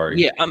 I'm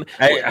sorry. Yeah,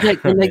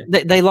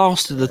 they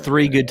lost to the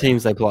 3 good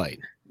teams they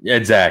played.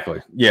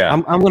 Exactly. Yeah,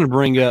 I'm going to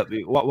bring up,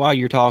 while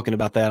you're talking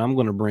about that, I'm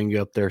going to bring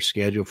up their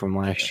schedule from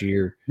last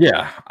year.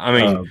 Yeah, I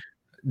mean,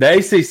 the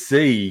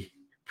ACC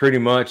pretty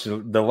much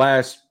the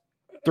last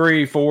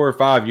 3, 4, or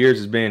 5 years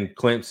has been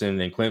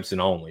Clemson and Clemson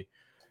only.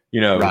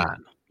 Right.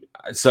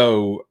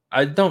 So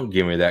I don't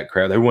give me that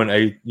crap. They won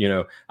 8.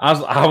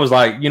 I was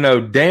like,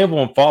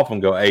 Danville and Fulton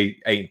go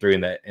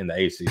 8-3 in the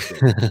ACC.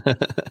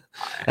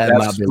 That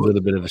might be a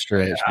little bit of a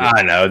stretch.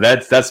 I know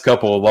that's a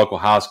couple of local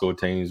high school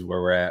teams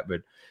where we're at,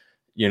 but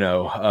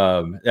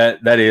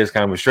that is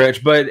kind of a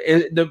stretch. But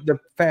the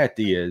fact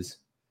is,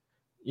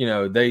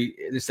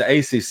 it's the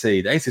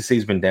ACC. The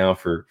ACC's been down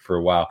for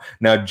a while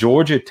now.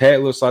 Georgia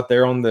Tech looks like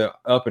they're on the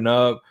up and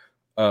up.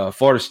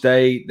 Florida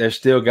State, they're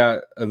still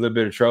got a little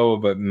bit of trouble,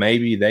 but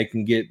maybe they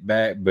can get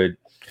back. But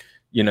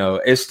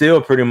it's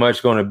still pretty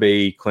much going to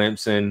be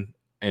Clemson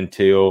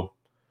until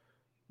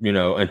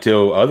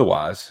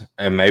otherwise,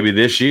 and maybe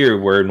this year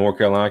where North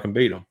Carolina can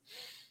beat them.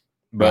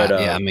 But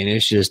I mean,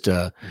 it's just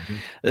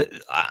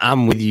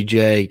I'm with you,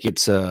 Jake.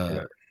 It's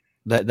that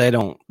they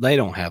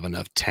don't have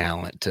enough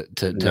talent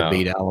to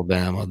beat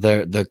Alabama.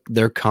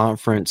 Their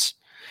conference.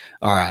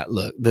 All right,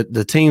 look,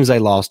 the teams they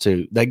lost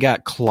to, they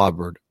got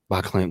clobbered by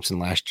Clemson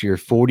last year,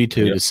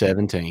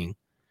 42-17.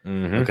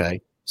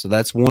 Okay, so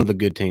that's one of the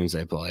good teams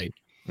they played.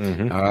 All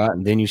right,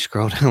 and then you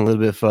scroll down a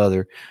little bit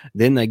further.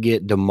 Then they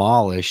get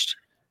demolished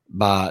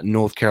by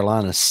North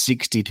Carolina,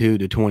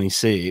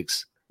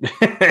 62-26.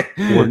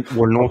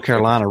 where North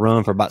Carolina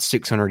run for about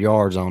 600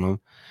 yards on them.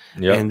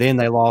 Yep. And then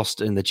they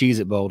lost in the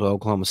Cheez-It Bowl to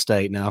Oklahoma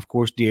State. Now, of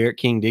course, De'Aaron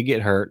King did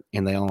get hurt,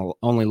 and they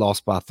only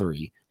lost by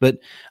 3. But,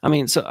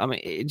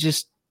 it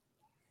just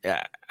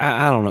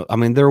I don't know. I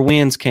mean, their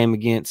wins came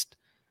against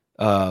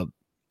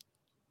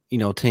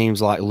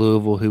teams like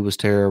Louisville, who was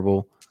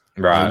terrible,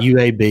 right?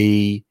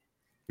 UAB,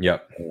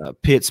 yep,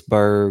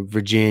 Pittsburgh,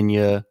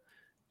 Virginia,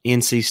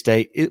 NC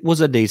State. It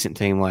was a decent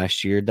team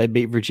last year. They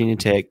beat Virginia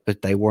Tech,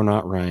 but they were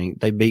not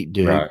ranked. They beat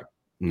Duke, right.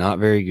 Not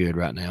very good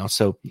right now.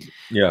 So,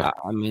 yeah,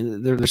 I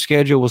mean, their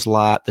schedule was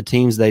light. The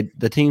teams they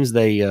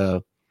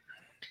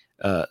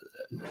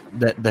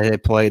that they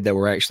had played that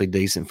were actually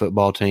decent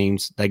football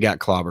teams, they got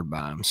clobbered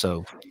by them.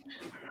 So,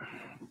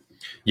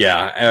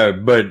 yeah,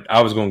 but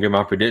I was going to give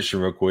my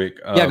prediction real quick.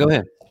 Yeah, go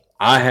ahead.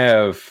 I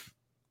have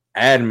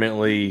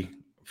adamantly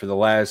for the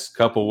last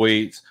couple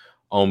weeks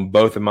on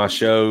both of my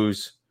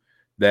shows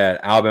that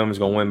Alabama's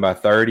going to win by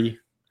 30,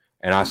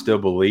 and I still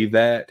believe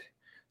that.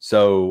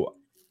 So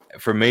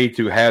for me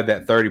to have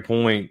that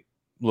 30-point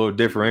little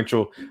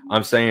differential,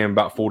 I'm saying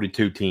about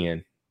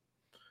 42-10.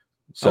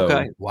 So,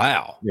 okay.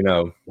 Wow.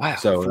 Wow.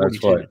 So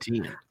that's what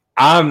 10.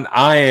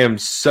 I am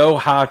so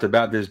hyped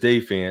about this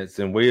defense,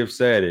 and we have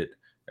said it,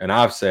 and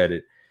I've said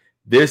it.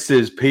 This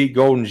is Pete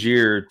Golden's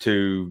year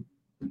to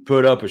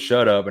put up a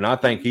shut up, and I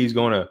think he's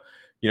going to,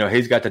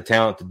 he's got the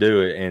talent to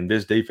do it, and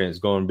this defense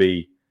is going to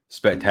be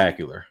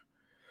spectacular.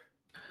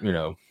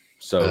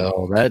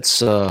 So that's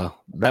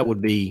that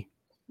would be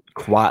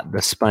quite the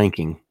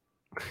spanking.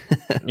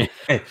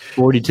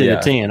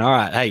 42-10. All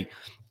right. Hey,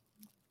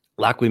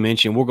 like we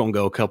mentioned, we're going to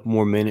go a couple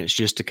more minutes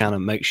just to kind of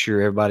make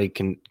sure everybody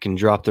can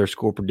drop their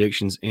score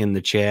predictions in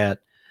the chat.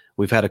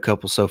 We've had a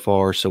couple so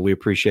far, so we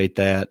appreciate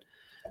that.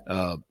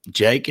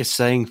 Jake is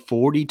saying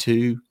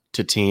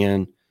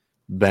 42-10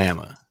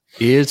 Bama.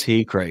 Is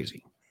he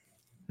crazy?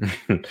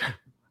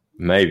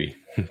 Maybe,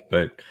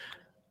 but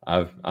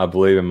I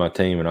believe in my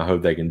team, and I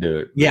hope they can do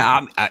it.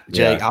 Yeah,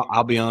 Jake, yeah.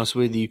 I'll be honest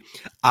with you.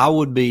 I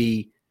would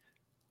be,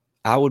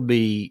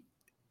 it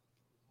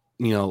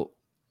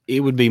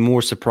would be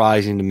more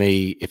surprising to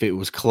me if it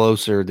was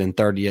closer than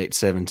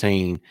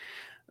 38-17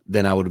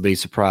 than I would be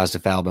surprised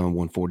if Alabama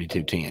won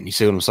 42-10. You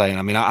see what I'm saying?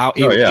 I mean,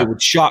 it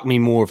would shock me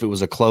more if it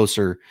was a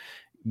closer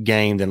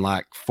game than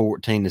like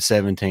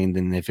 14-17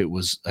 than if it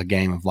was a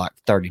game of like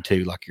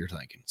 32, like you're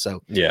thinking.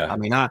 So, yeah, I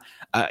mean,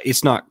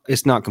 it's not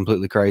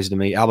completely crazy to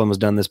me. Alabama's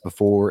done this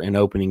before in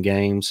opening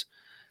games.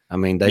 I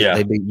mean,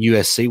 they beat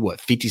USC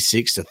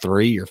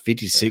 56-3 or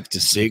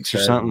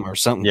 56-6 or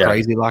something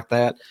crazy like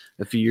that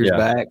a few years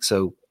back.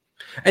 So,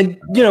 and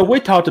we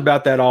talked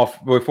about that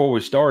off before we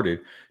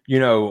started.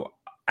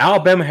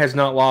 Alabama has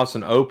not lost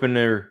an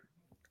opener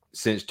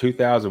since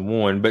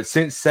 2001, but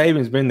since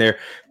Saban's been there,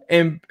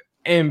 and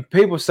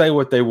people say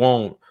what they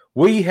want,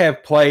 we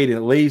have played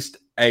at least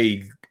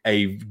a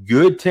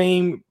good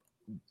team,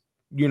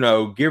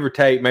 give or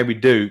take maybe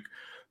Duke,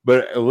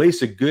 but at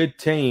least a good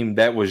team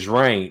that was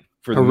ranked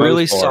for the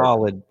really most part.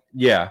 Solid,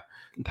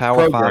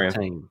 Power program.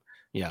 5 team.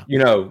 Yeah,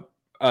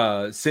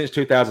 since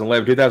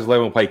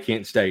 2011 we played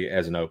Kent State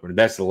as an opener.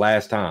 That's the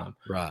last time.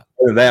 Right.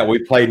 After that, we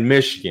played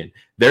Michigan.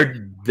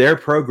 Their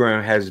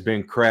program has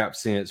been crap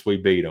since we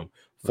beat them.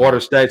 Florida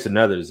State's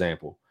another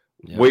example.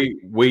 Yeah.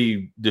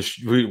 We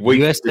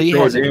USC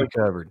hasn't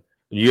recovered.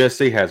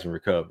 USC hasn't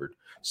recovered.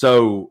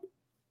 So,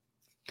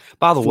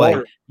 by the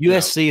way,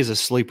 USC is a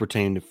sleeper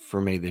team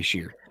for me this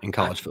year in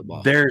college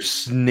football. They're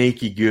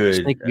sneaky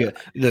good.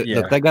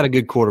 Look, they got a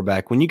good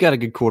quarterback. When you got a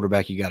good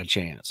quarterback, you got a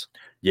chance.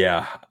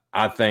 Yeah,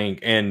 I think,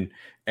 and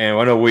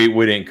I know we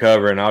didn't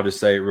cover, and I'll just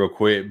say it real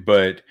quick,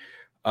 but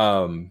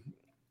I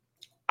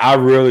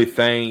really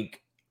think,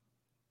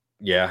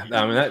 I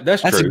mean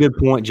that's true. A good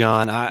point,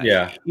 John.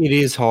 It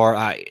is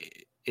hard.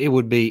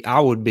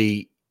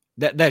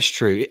 That's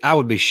true. I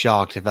would be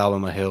shocked if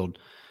Alabama held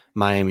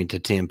Miami to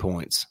 10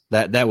 points.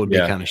 That would be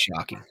kind of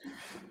shocking.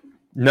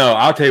 No,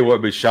 I'll tell you what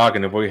would be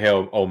shocking if we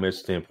held Ole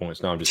Miss 10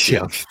 points. No, I'm just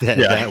kidding.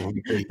 That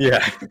would be.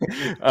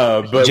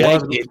 But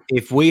Jake,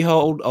 if we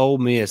hold Ole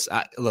Miss,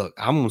 I'm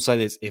going to say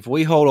this. If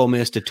we hold Ole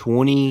Miss to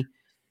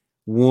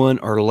 21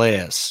 or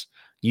less,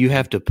 you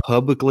have to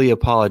publicly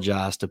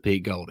apologize to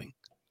Pete Golding.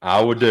 I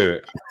would do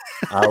it.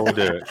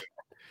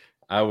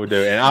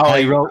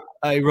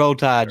 And roll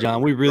Tide,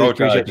 John. We really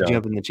appreciate you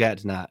jumping in the chat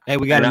tonight. Hey,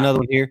 we got another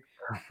one here.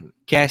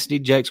 Cassidy,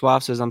 Jake's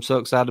wife, says, I'm so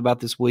excited about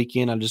this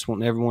weekend. I just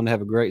want everyone to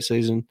have a great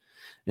season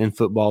in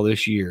football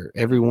this year.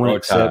 Everyone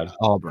except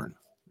Auburn.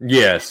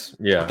 Yes.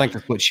 Yeah. I think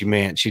that's what she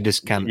meant. She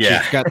just kind of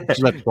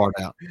she left the part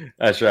out.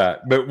 That's right.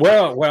 But what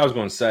I was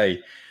going to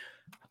say,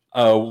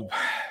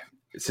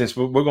 since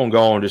we're going to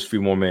go on just a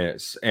few more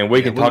minutes, and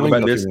we can talk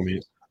about this.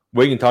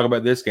 We can talk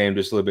about this game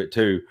just a little bit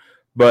too.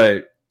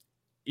 But,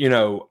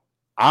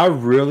 I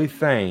really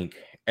think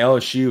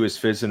LSU is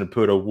fixing to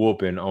put a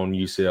whooping on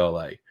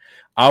UCLA.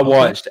 I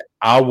watched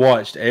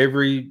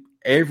every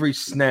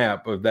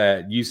snap of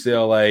that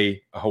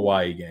UCLA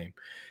Hawaii game.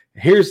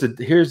 Here's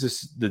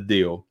the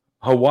deal.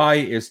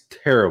 Hawaii is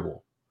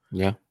terrible.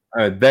 Yeah.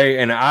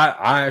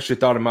 I actually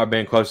thought it might have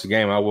been close to the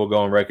game. I will go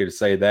on record to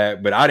say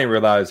that, but I didn't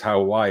realize how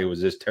Hawaii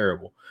was this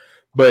terrible.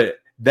 But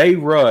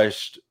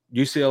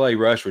UCLA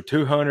rushed for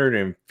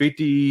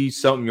 250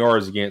 something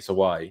yards against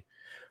Hawaii.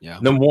 Yeah.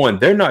 Number one,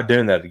 they're not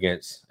doing that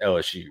against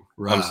LSU.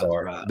 Right, I'm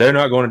sorry. Right. They're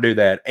not going to do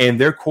that. And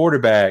their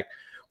quarterback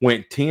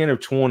went 10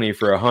 of 20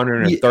 for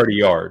 130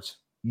 yards.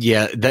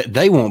 Yeah,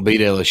 they won't beat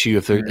LSU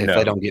if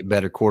they don't get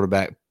better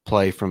quarterback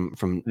play from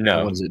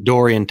what is it,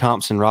 Dorian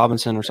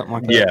Thompson-Robinson or something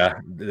like that? Yeah,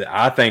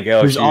 I think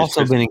LSU who's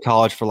also been in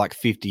college for like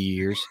 50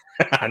 years.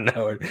 I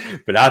know it,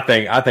 but I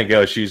think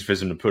LSU's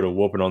fixing to put a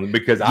whooping on them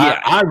because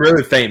I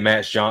really think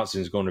Max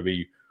Johnson is going to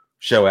be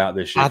show out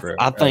this year.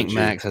 I think LSU.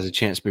 Max has a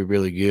chance to be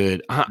really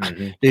good.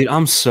 Mm-hmm. Dude,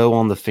 I'm so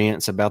on the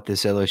fence about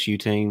this LSU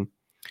team.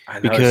 I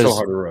know, because it's so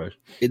hard to rush.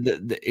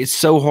 It's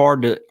so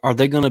hard to. Are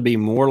they going to be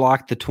more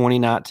like the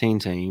 2019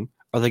 team?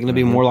 Are they going to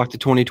be more like the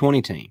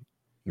 2020 team?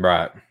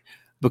 Right.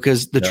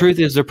 Because the truth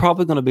is, they're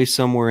probably going to be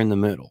somewhere in the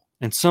middle,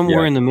 and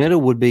somewhere in the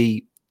middle would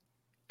be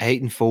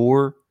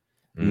 8-4,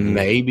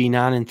 maybe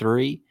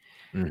 9-3.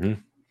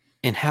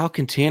 And how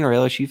content are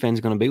LSU fans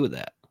going to be with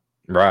that?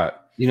 Right.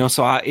 You know,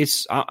 so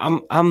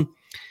I'm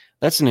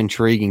that's an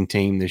intriguing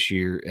team this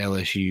year,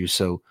 LSU.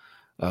 So,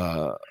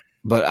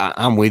 but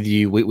I'm with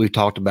you. We've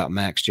talked about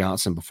Max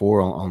Johnson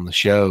before on the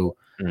show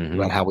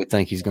about how we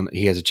think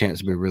he has a chance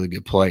to be a really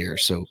good player.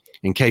 So,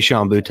 and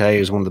Kayshon Boutte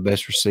is one of the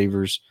best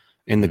receivers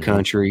in the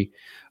country.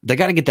 They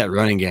got to get that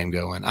running game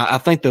going. I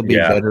think they'll be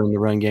better in the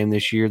run game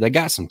this year. They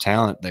got some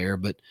talent there,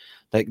 but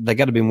they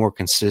got to be more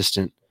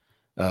consistent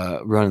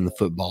running the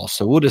football.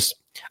 So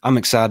I'm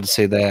excited to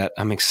see that.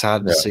 I'm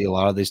excited to see a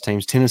lot of these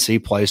teams. Tennessee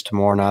plays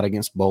tomorrow night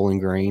against Bowling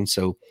Green,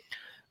 so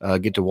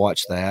get to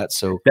watch that.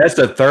 So that's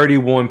a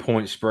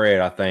 31-point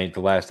spread, I think,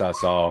 the last I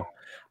saw.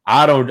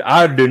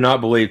 I do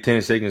not believe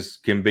Tennessee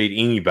can beat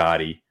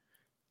anybody.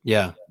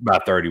 Yeah, by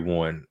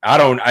 31. I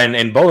don't,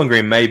 and Bowling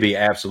Green may be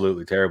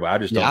absolutely terrible. I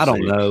just don't. I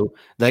don't know.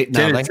 They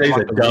have like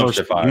the worst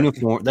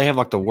uniform. They have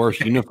like the worst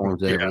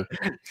uniforms ever.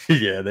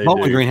 Yeah,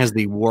 Bowling Green has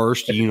the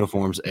worst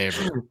uniforms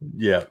ever.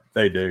 Yeah,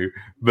 they do.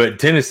 But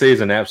Tennessee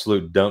is an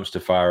absolute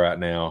dumpster fire right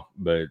now.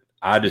 But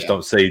I just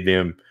don't see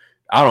them.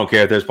 I don't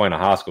care if they're playing a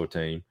high school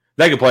team.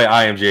 They could play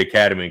IMG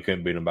Academy and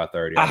couldn't beat them by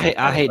 30. I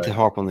hate to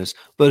harp on this,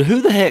 but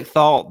who the heck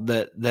thought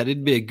that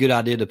it'd be a good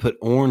idea to put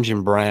orange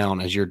and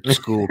brown as your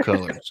school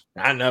colors?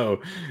 I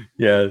know.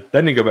 Yeah,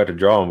 they need to go back to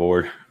drawing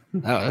board. Oh,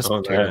 that's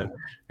terrible.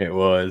 It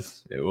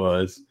was.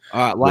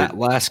 All right,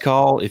 last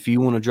call. If you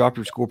want to drop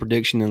your score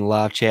prediction in the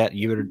live chat,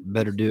 you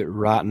better do it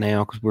right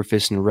now because we're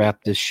fixing to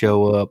wrap this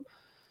show up.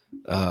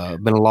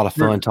 Been a lot of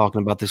fun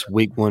talking about this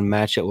week 1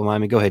 matchup with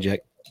Miami. Go ahead, Jack.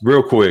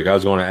 Real quick, I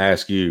was going to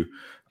ask you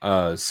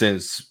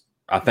since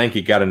I think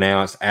it got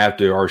announced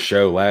after our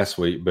show last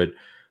week, but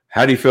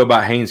how do you feel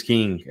about Haynes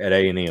King at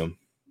A&M?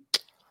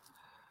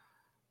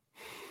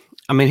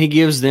 I mean, he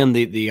gives them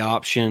the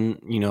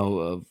option,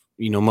 of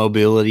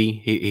mobility.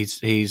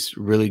 He's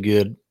really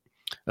good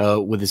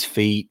with his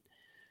feet.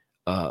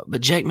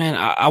 But Jake, man,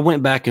 I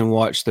went back and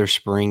watched their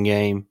spring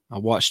game. I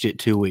watched it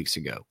 2 weeks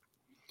ago,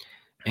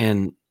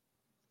 and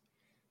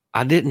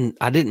I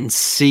didn't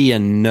see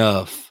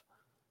enough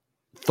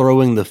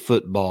throwing the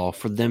football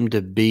for them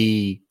to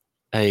be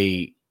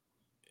a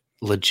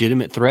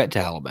legitimate threat to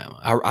Alabama.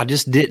 I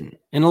just didn't.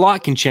 And a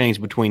lot can change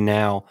between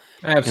now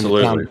and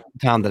the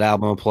time that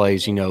Alabama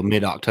plays,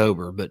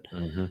 mid-October. But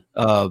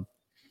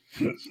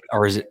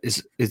or is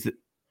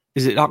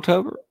it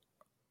October?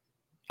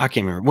 I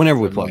can't remember. Whenever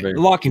we play, a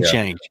lot can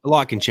change. A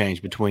lot can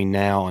change between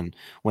now and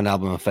when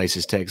Alabama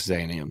faces Texas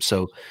A&M.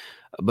 So,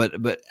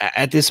 but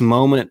at this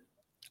moment,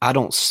 I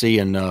don't see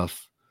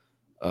enough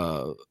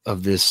of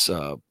this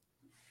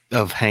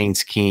of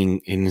Haynes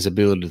King and his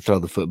ability to throw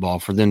the football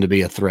for them to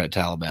be a threat to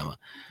Alabama.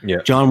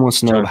 Yeah. John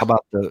wants to know how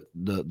about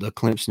the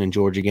Clemson and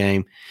Georgia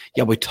game.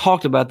 Yeah, we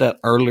talked about that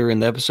earlier in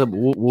the episode,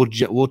 but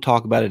we'll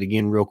talk about it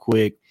again real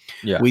quick.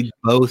 Yeah. We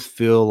both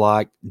feel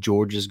like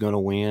Georgia's going to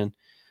win.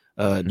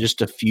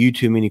 Just a few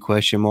too many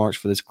question marks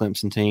for this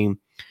Clemson team.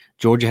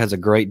 Georgia has a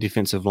great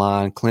defensive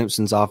line.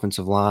 Clemson's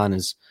offensive line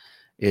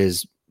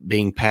is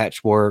being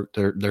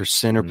patchworked. Their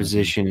center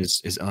position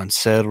is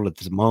unsettled at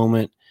the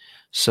moment.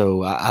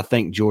 So I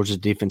think Georgia's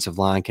defensive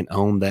line can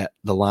own the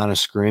line of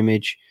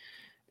scrimmage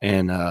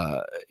and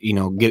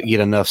get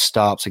enough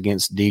stops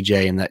against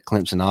DJ and that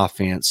Clemson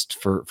offense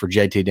for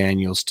JT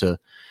Daniels to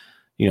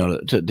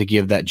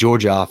give that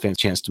Georgia offense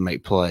a chance to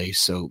make plays.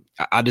 So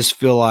I just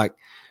feel like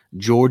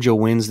Georgia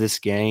wins this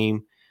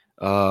game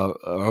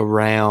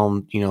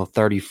around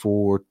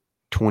 34-24,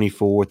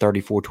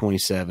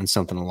 34-27,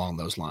 something along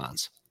those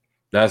lines.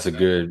 That's a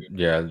good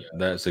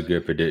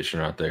prediction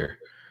right there.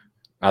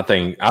 I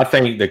think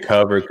the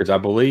cover, because I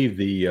believe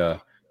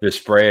the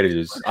spread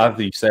is, I think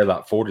you said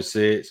like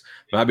 4-6,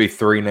 might be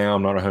 3 now.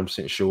 I'm not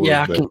 100% sure.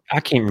 Yeah,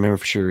 I can't remember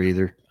for sure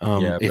either.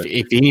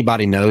 If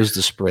anybody knows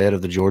the spread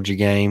of the Georgia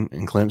game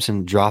and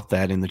Clemson, drop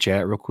that in the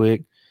chat real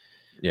quick.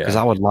 Yeah, because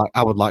I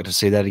would like to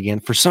see that again.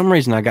 For some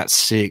reason, I got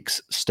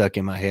 6 stuck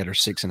in my head, or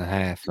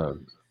 6.5. So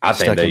I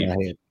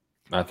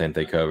think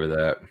they cover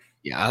that.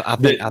 Yeah, I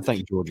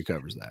think Georgia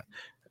covers that.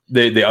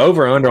 The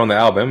over under on the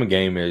Alabama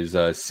game is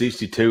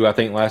 62. I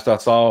think last I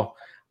saw.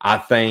 I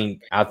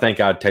think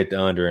I'd take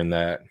the under in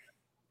that.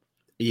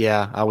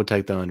 Yeah, I would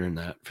take the under in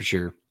that for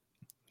sure.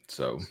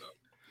 So,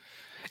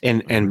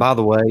 and by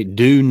the way,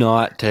 do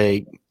not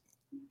take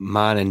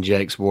mine and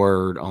Jake's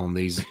word on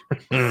these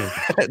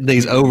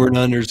these over and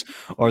unders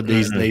or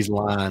these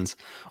lines.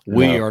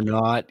 We are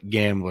not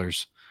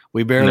gamblers.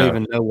 We barely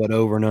even know what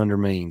over and under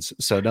means.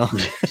 So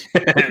don't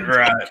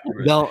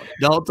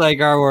don't take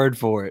our word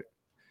for it.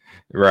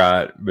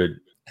 Right. But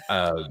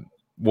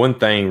one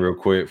thing real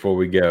quick before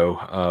we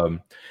go,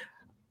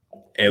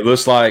 it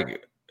looks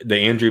like the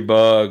injury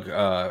bug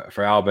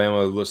for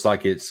Alabama looks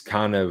like it's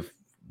kind of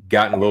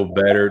gotten a little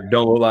better.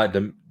 Don't look like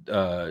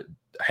the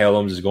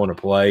Helms is going to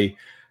play.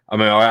 I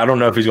mean, I don't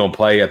know if he's going to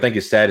play. I think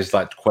his status is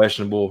like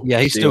questionable.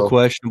 Yeah, he's still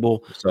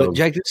questionable. So, but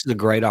Jake, this is a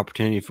great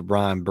opportunity for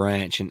Brian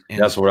Branch, and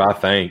that's what I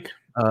think.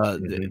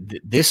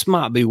 This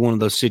might be one of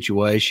those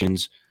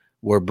situations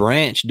where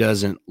Branch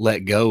doesn't let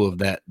go of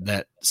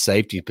that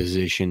safety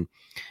position,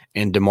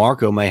 and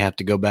DeMarco may have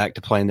to go back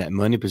to playing that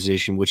money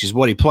position, which is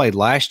what he played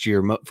last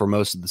year for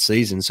most of the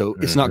season. So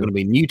it's not going to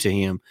be new to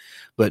him.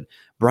 But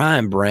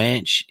Brian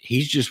Branch,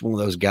 he's just one of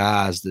those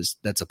guys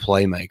that's a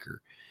playmaker,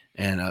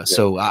 and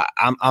so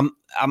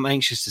I'm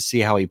anxious to see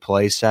how he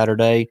plays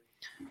Saturday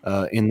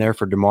in there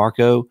for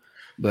DeMarco.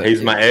 But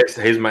he's my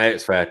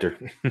X factor.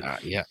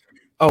 Yeah.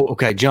 Oh,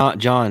 okay. John,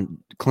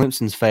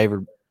 Clemson's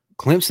favored.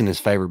 Clemson is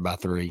favored by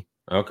 3.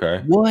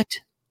 Okay. What?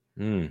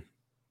 No,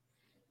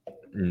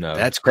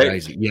 that's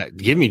crazy. Yeah,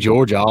 give me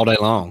Georgia all day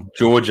long.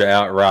 Georgia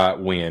outright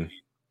win.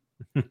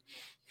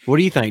 What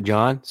do you think,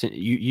 John?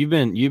 You've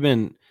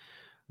been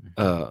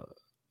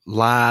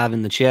live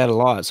in the chat a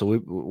lot. So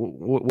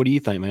what do you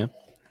think, man?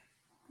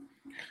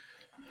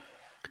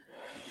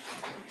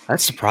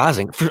 That's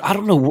surprising. I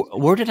don't know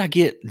where did I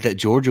get that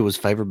Georgia was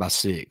favored by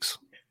 6.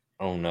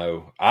 Oh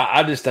no,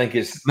 I just think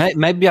it's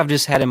maybe I've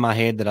just had in my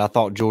head that I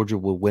thought Georgia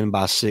would win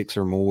by 6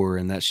 or more,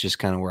 and that's just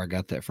kind of where I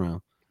got that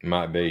from.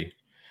 Might be,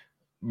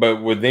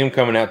 but with them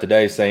coming out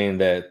today saying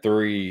that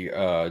 3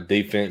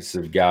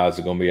 defensive guys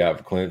are going to be out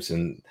for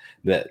Clemson,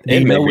 that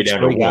it may be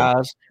down to 3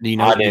 guys. Do you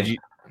know?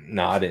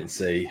 No, I didn't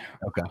see.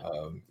 Okay.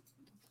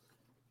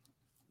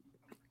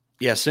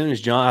 Yeah, as soon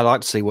as John, I'd like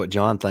to see what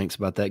John thinks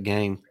about that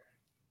game.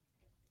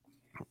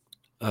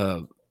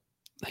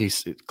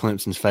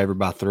 Clemson's favored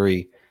by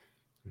 3.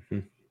 Mm-hmm.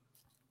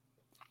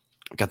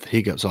 Got the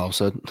hiccups all of a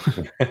sudden.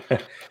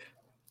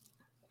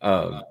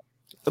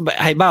 But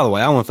hey, by the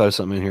way, I want to throw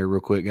something in here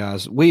real quick,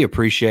 guys. We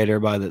appreciate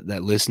everybody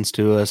that listens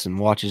to us and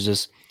watches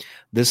us.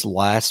 This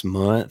last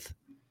month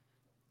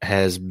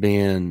has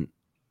been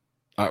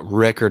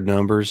record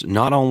numbers,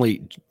 not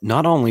only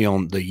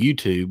on the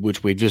YouTube,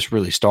 which we've just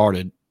really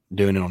started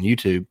doing it on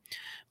YouTube,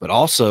 but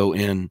also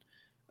in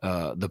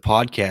the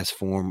podcast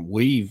form.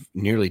 We've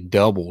nearly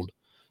doubled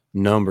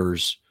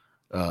numbers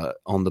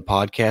on the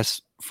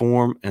podcast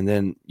form, and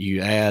then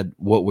you add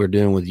what we're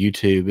doing with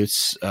YouTube.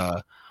 It's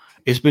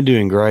been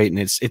doing great, and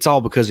it's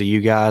all because of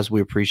you guys.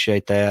 We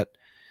appreciate that.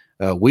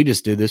 We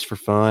just do this for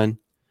fun.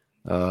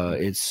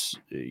 It's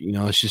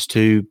just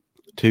two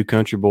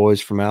country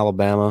boys from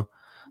Alabama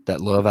that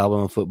love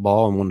Alabama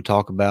football and want to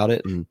talk about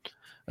it, and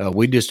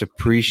we just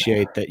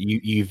appreciate that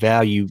you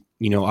value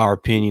our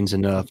opinions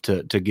enough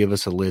to give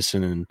us a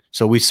listen, and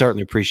so we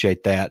certainly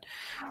appreciate that.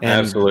 And,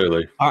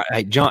 absolutely. All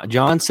right,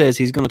 John says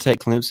he's going to take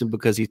Clemson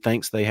because he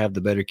thinks they have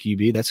the better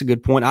QB. That's a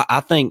good point. I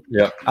think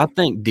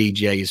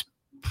DJ is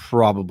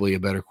probably a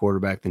better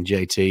quarterback than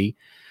JT.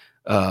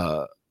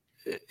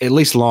 At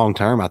least long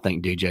term, I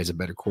think DJ is a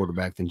better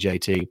quarterback than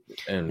JT.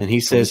 And he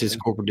says his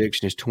score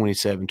prediction is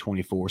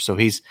 27-24. So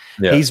he's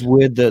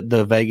with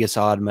the Vegas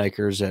odd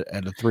makers at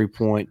a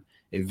 3-point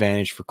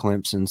advantage for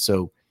Clemson.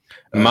 So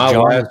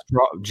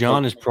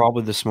John is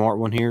probably the smart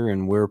one here,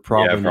 and we're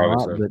probably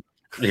not. So. But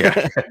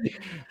yeah,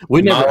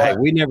 we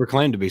never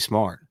claimed to be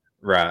smart.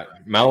 Right.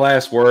 My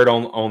last word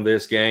on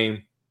this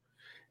game: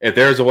 if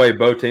there's a way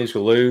both teams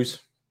could lose,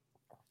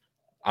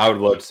 I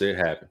would love to see it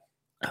happen.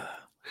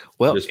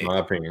 Well, just my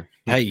opinion.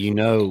 Hey,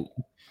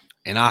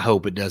 and I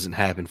hope it doesn't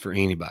happen for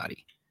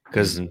anybody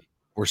because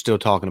we're still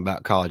talking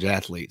about college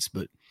athletes,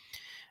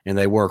 and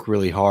they work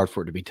really hard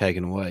for it to be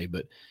taken away.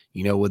 But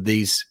with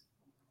this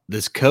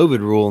COVID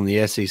rule in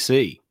the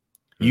SEC,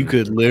 you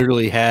could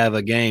literally have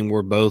a game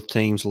where both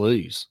teams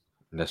lose.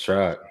 That's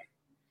right.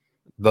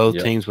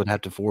 Both teams would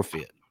have to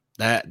forfeit.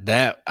 That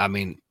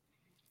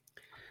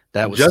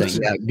was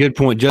good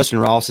point. Justin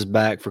Ross is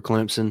back for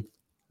Clemson.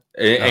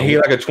 And he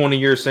like a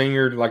 20-year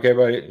senior, like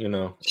everybody,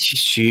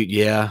 Shoot,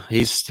 yeah,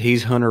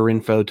 he's Hunter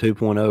Renfrow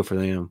 2.0 for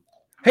them.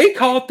 He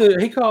caught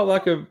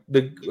like a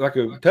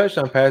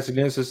touchdown pass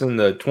against us in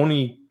the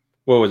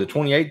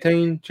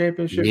 2018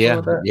 championship. Yeah,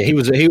 like that? Yeah, he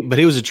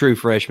was a true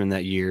freshman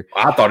that year.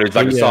 I thought he was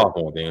like a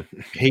sophomore then.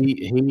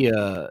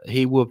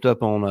 He whooped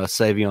up on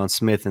Savion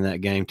Smith in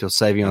that game till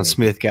Savion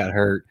Smith got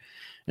hurt,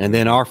 and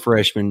then our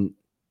freshman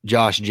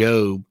Josh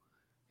Jobe,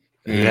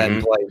 who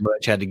hadn't played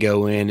much, had to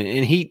go in,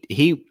 and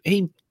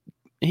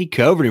he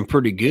covered him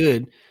pretty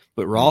good.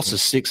 But Ross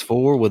is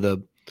 6'4" with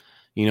a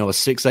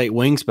 6'8"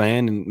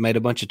 wingspan and made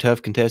a bunch of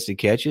tough contested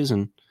catches,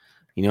 and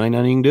ain't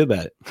nothing you can do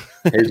about it.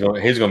 He's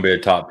going to be a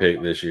top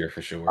pick this year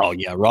for sure. Oh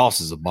yeah,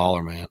 Ross is a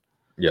baller, man.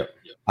 Yep.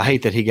 I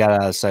hate that he got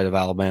out of the state of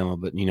Alabama,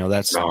 but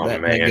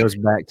that goes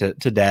back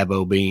to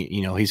Dabo being,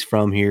 he's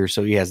from here,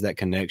 so he has that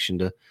connection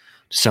to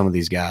some of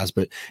these guys.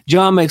 But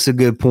John makes a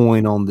good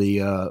point on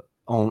the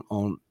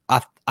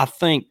I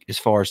think as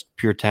far as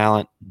pure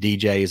talent,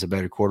 DJ is a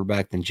better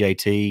quarterback than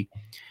JT.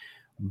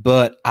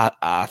 But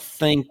I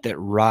think that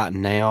right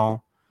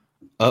now,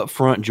 up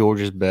front,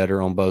 Georgia's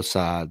better on both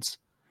sides.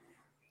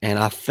 And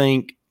I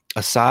think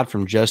aside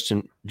from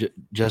Justin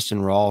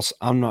Ross,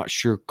 I'm not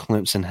sure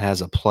Clemson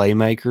has a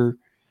playmaker,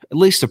 at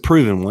least a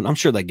proven one. I'm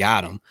sure they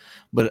got him,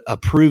 but a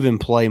proven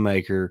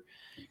playmaker,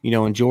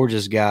 and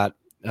Georgia's got,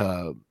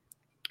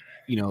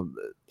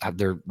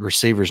 their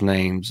receivers'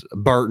 names.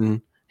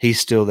 Burton, he's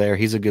still there.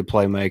 He's a good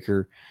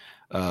playmaker.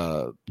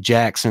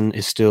 Jackson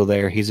is still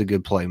there. He's a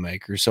good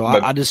playmaker. So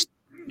I just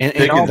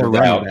and all the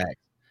running backs.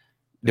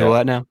 Do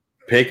what now?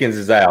 Pickens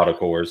is out, of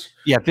course.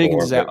 Yeah,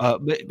 Pickens is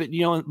out.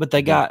 But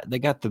they got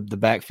the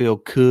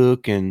backfield,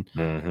 Cook and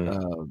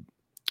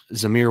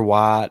Zamir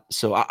White.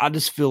 So I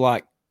just feel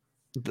like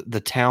the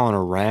talent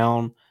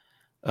around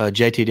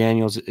JT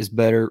Daniels is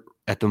better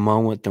at the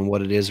moment than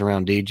what it is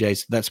around DJ.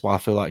 So that's why I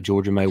feel like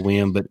Georgia may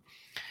win. But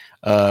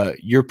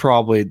you're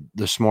probably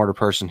the smarter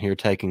person here,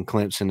 taking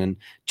Clemson and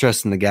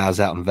trusting the guys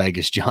out in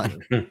Vegas,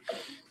 John.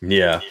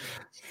 Yeah,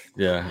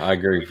 I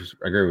agree.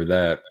 I agree with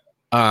that.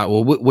 All right.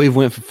 Well, we've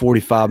went for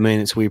 45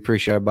 minutes. We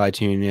appreciate everybody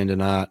tuning in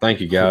tonight.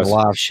 Thank you, guys. For the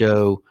live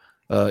show.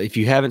 If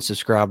you haven't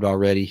subscribed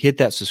already, hit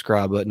that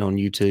subscribe button on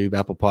YouTube,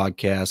 Apple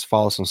Podcasts,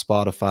 follow us on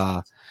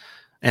Spotify,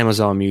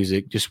 Amazon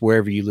Music, just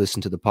wherever you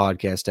listen to the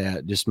podcast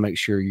at. Just make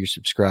sure you're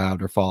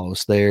subscribed or follow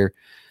us there.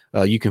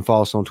 You can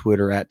follow us on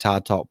Twitter at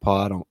Tide Talk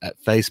Pod, at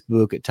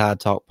Facebook at Tide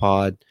Talk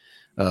Pod.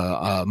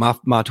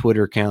 My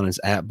Twitter account is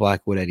at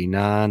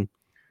Blackwood89.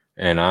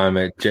 And I'm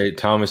at J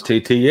Thomas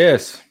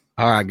TTS.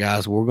 All right,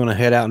 guys, we're going to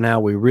head out now.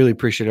 We really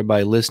appreciate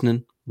everybody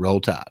listening.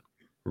 Roll Tide.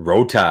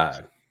 Roll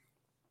Tide.